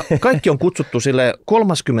 kaikki on kutsuttu sille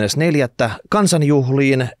 34.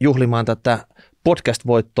 kansanjuhliin juhlimaan tätä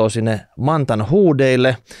podcast-voittoa sinne Mantan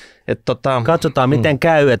huudeille. Katsotaan miten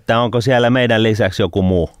käy, että onko siellä meidän lisäksi joku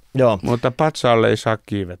muu. Joo. Mutta patsaalle ei saa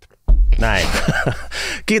kiivet. Näin.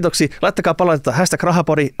 Kiitoksia. Laittakaa palautetta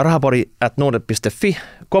 #rahapodi@nordnet.fi.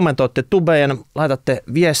 Kommentoitte tubeen, laitatte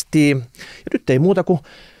viestiä. Ja nyt ei muuta kuin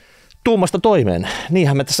tuumasta toimeen.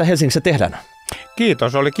 Niinhän me tässä Helsingissä tehdään.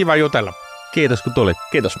 Kiitos, oli kiva jutella. Kiitos kun tulit.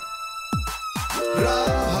 Kiitos.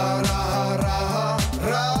 Raha.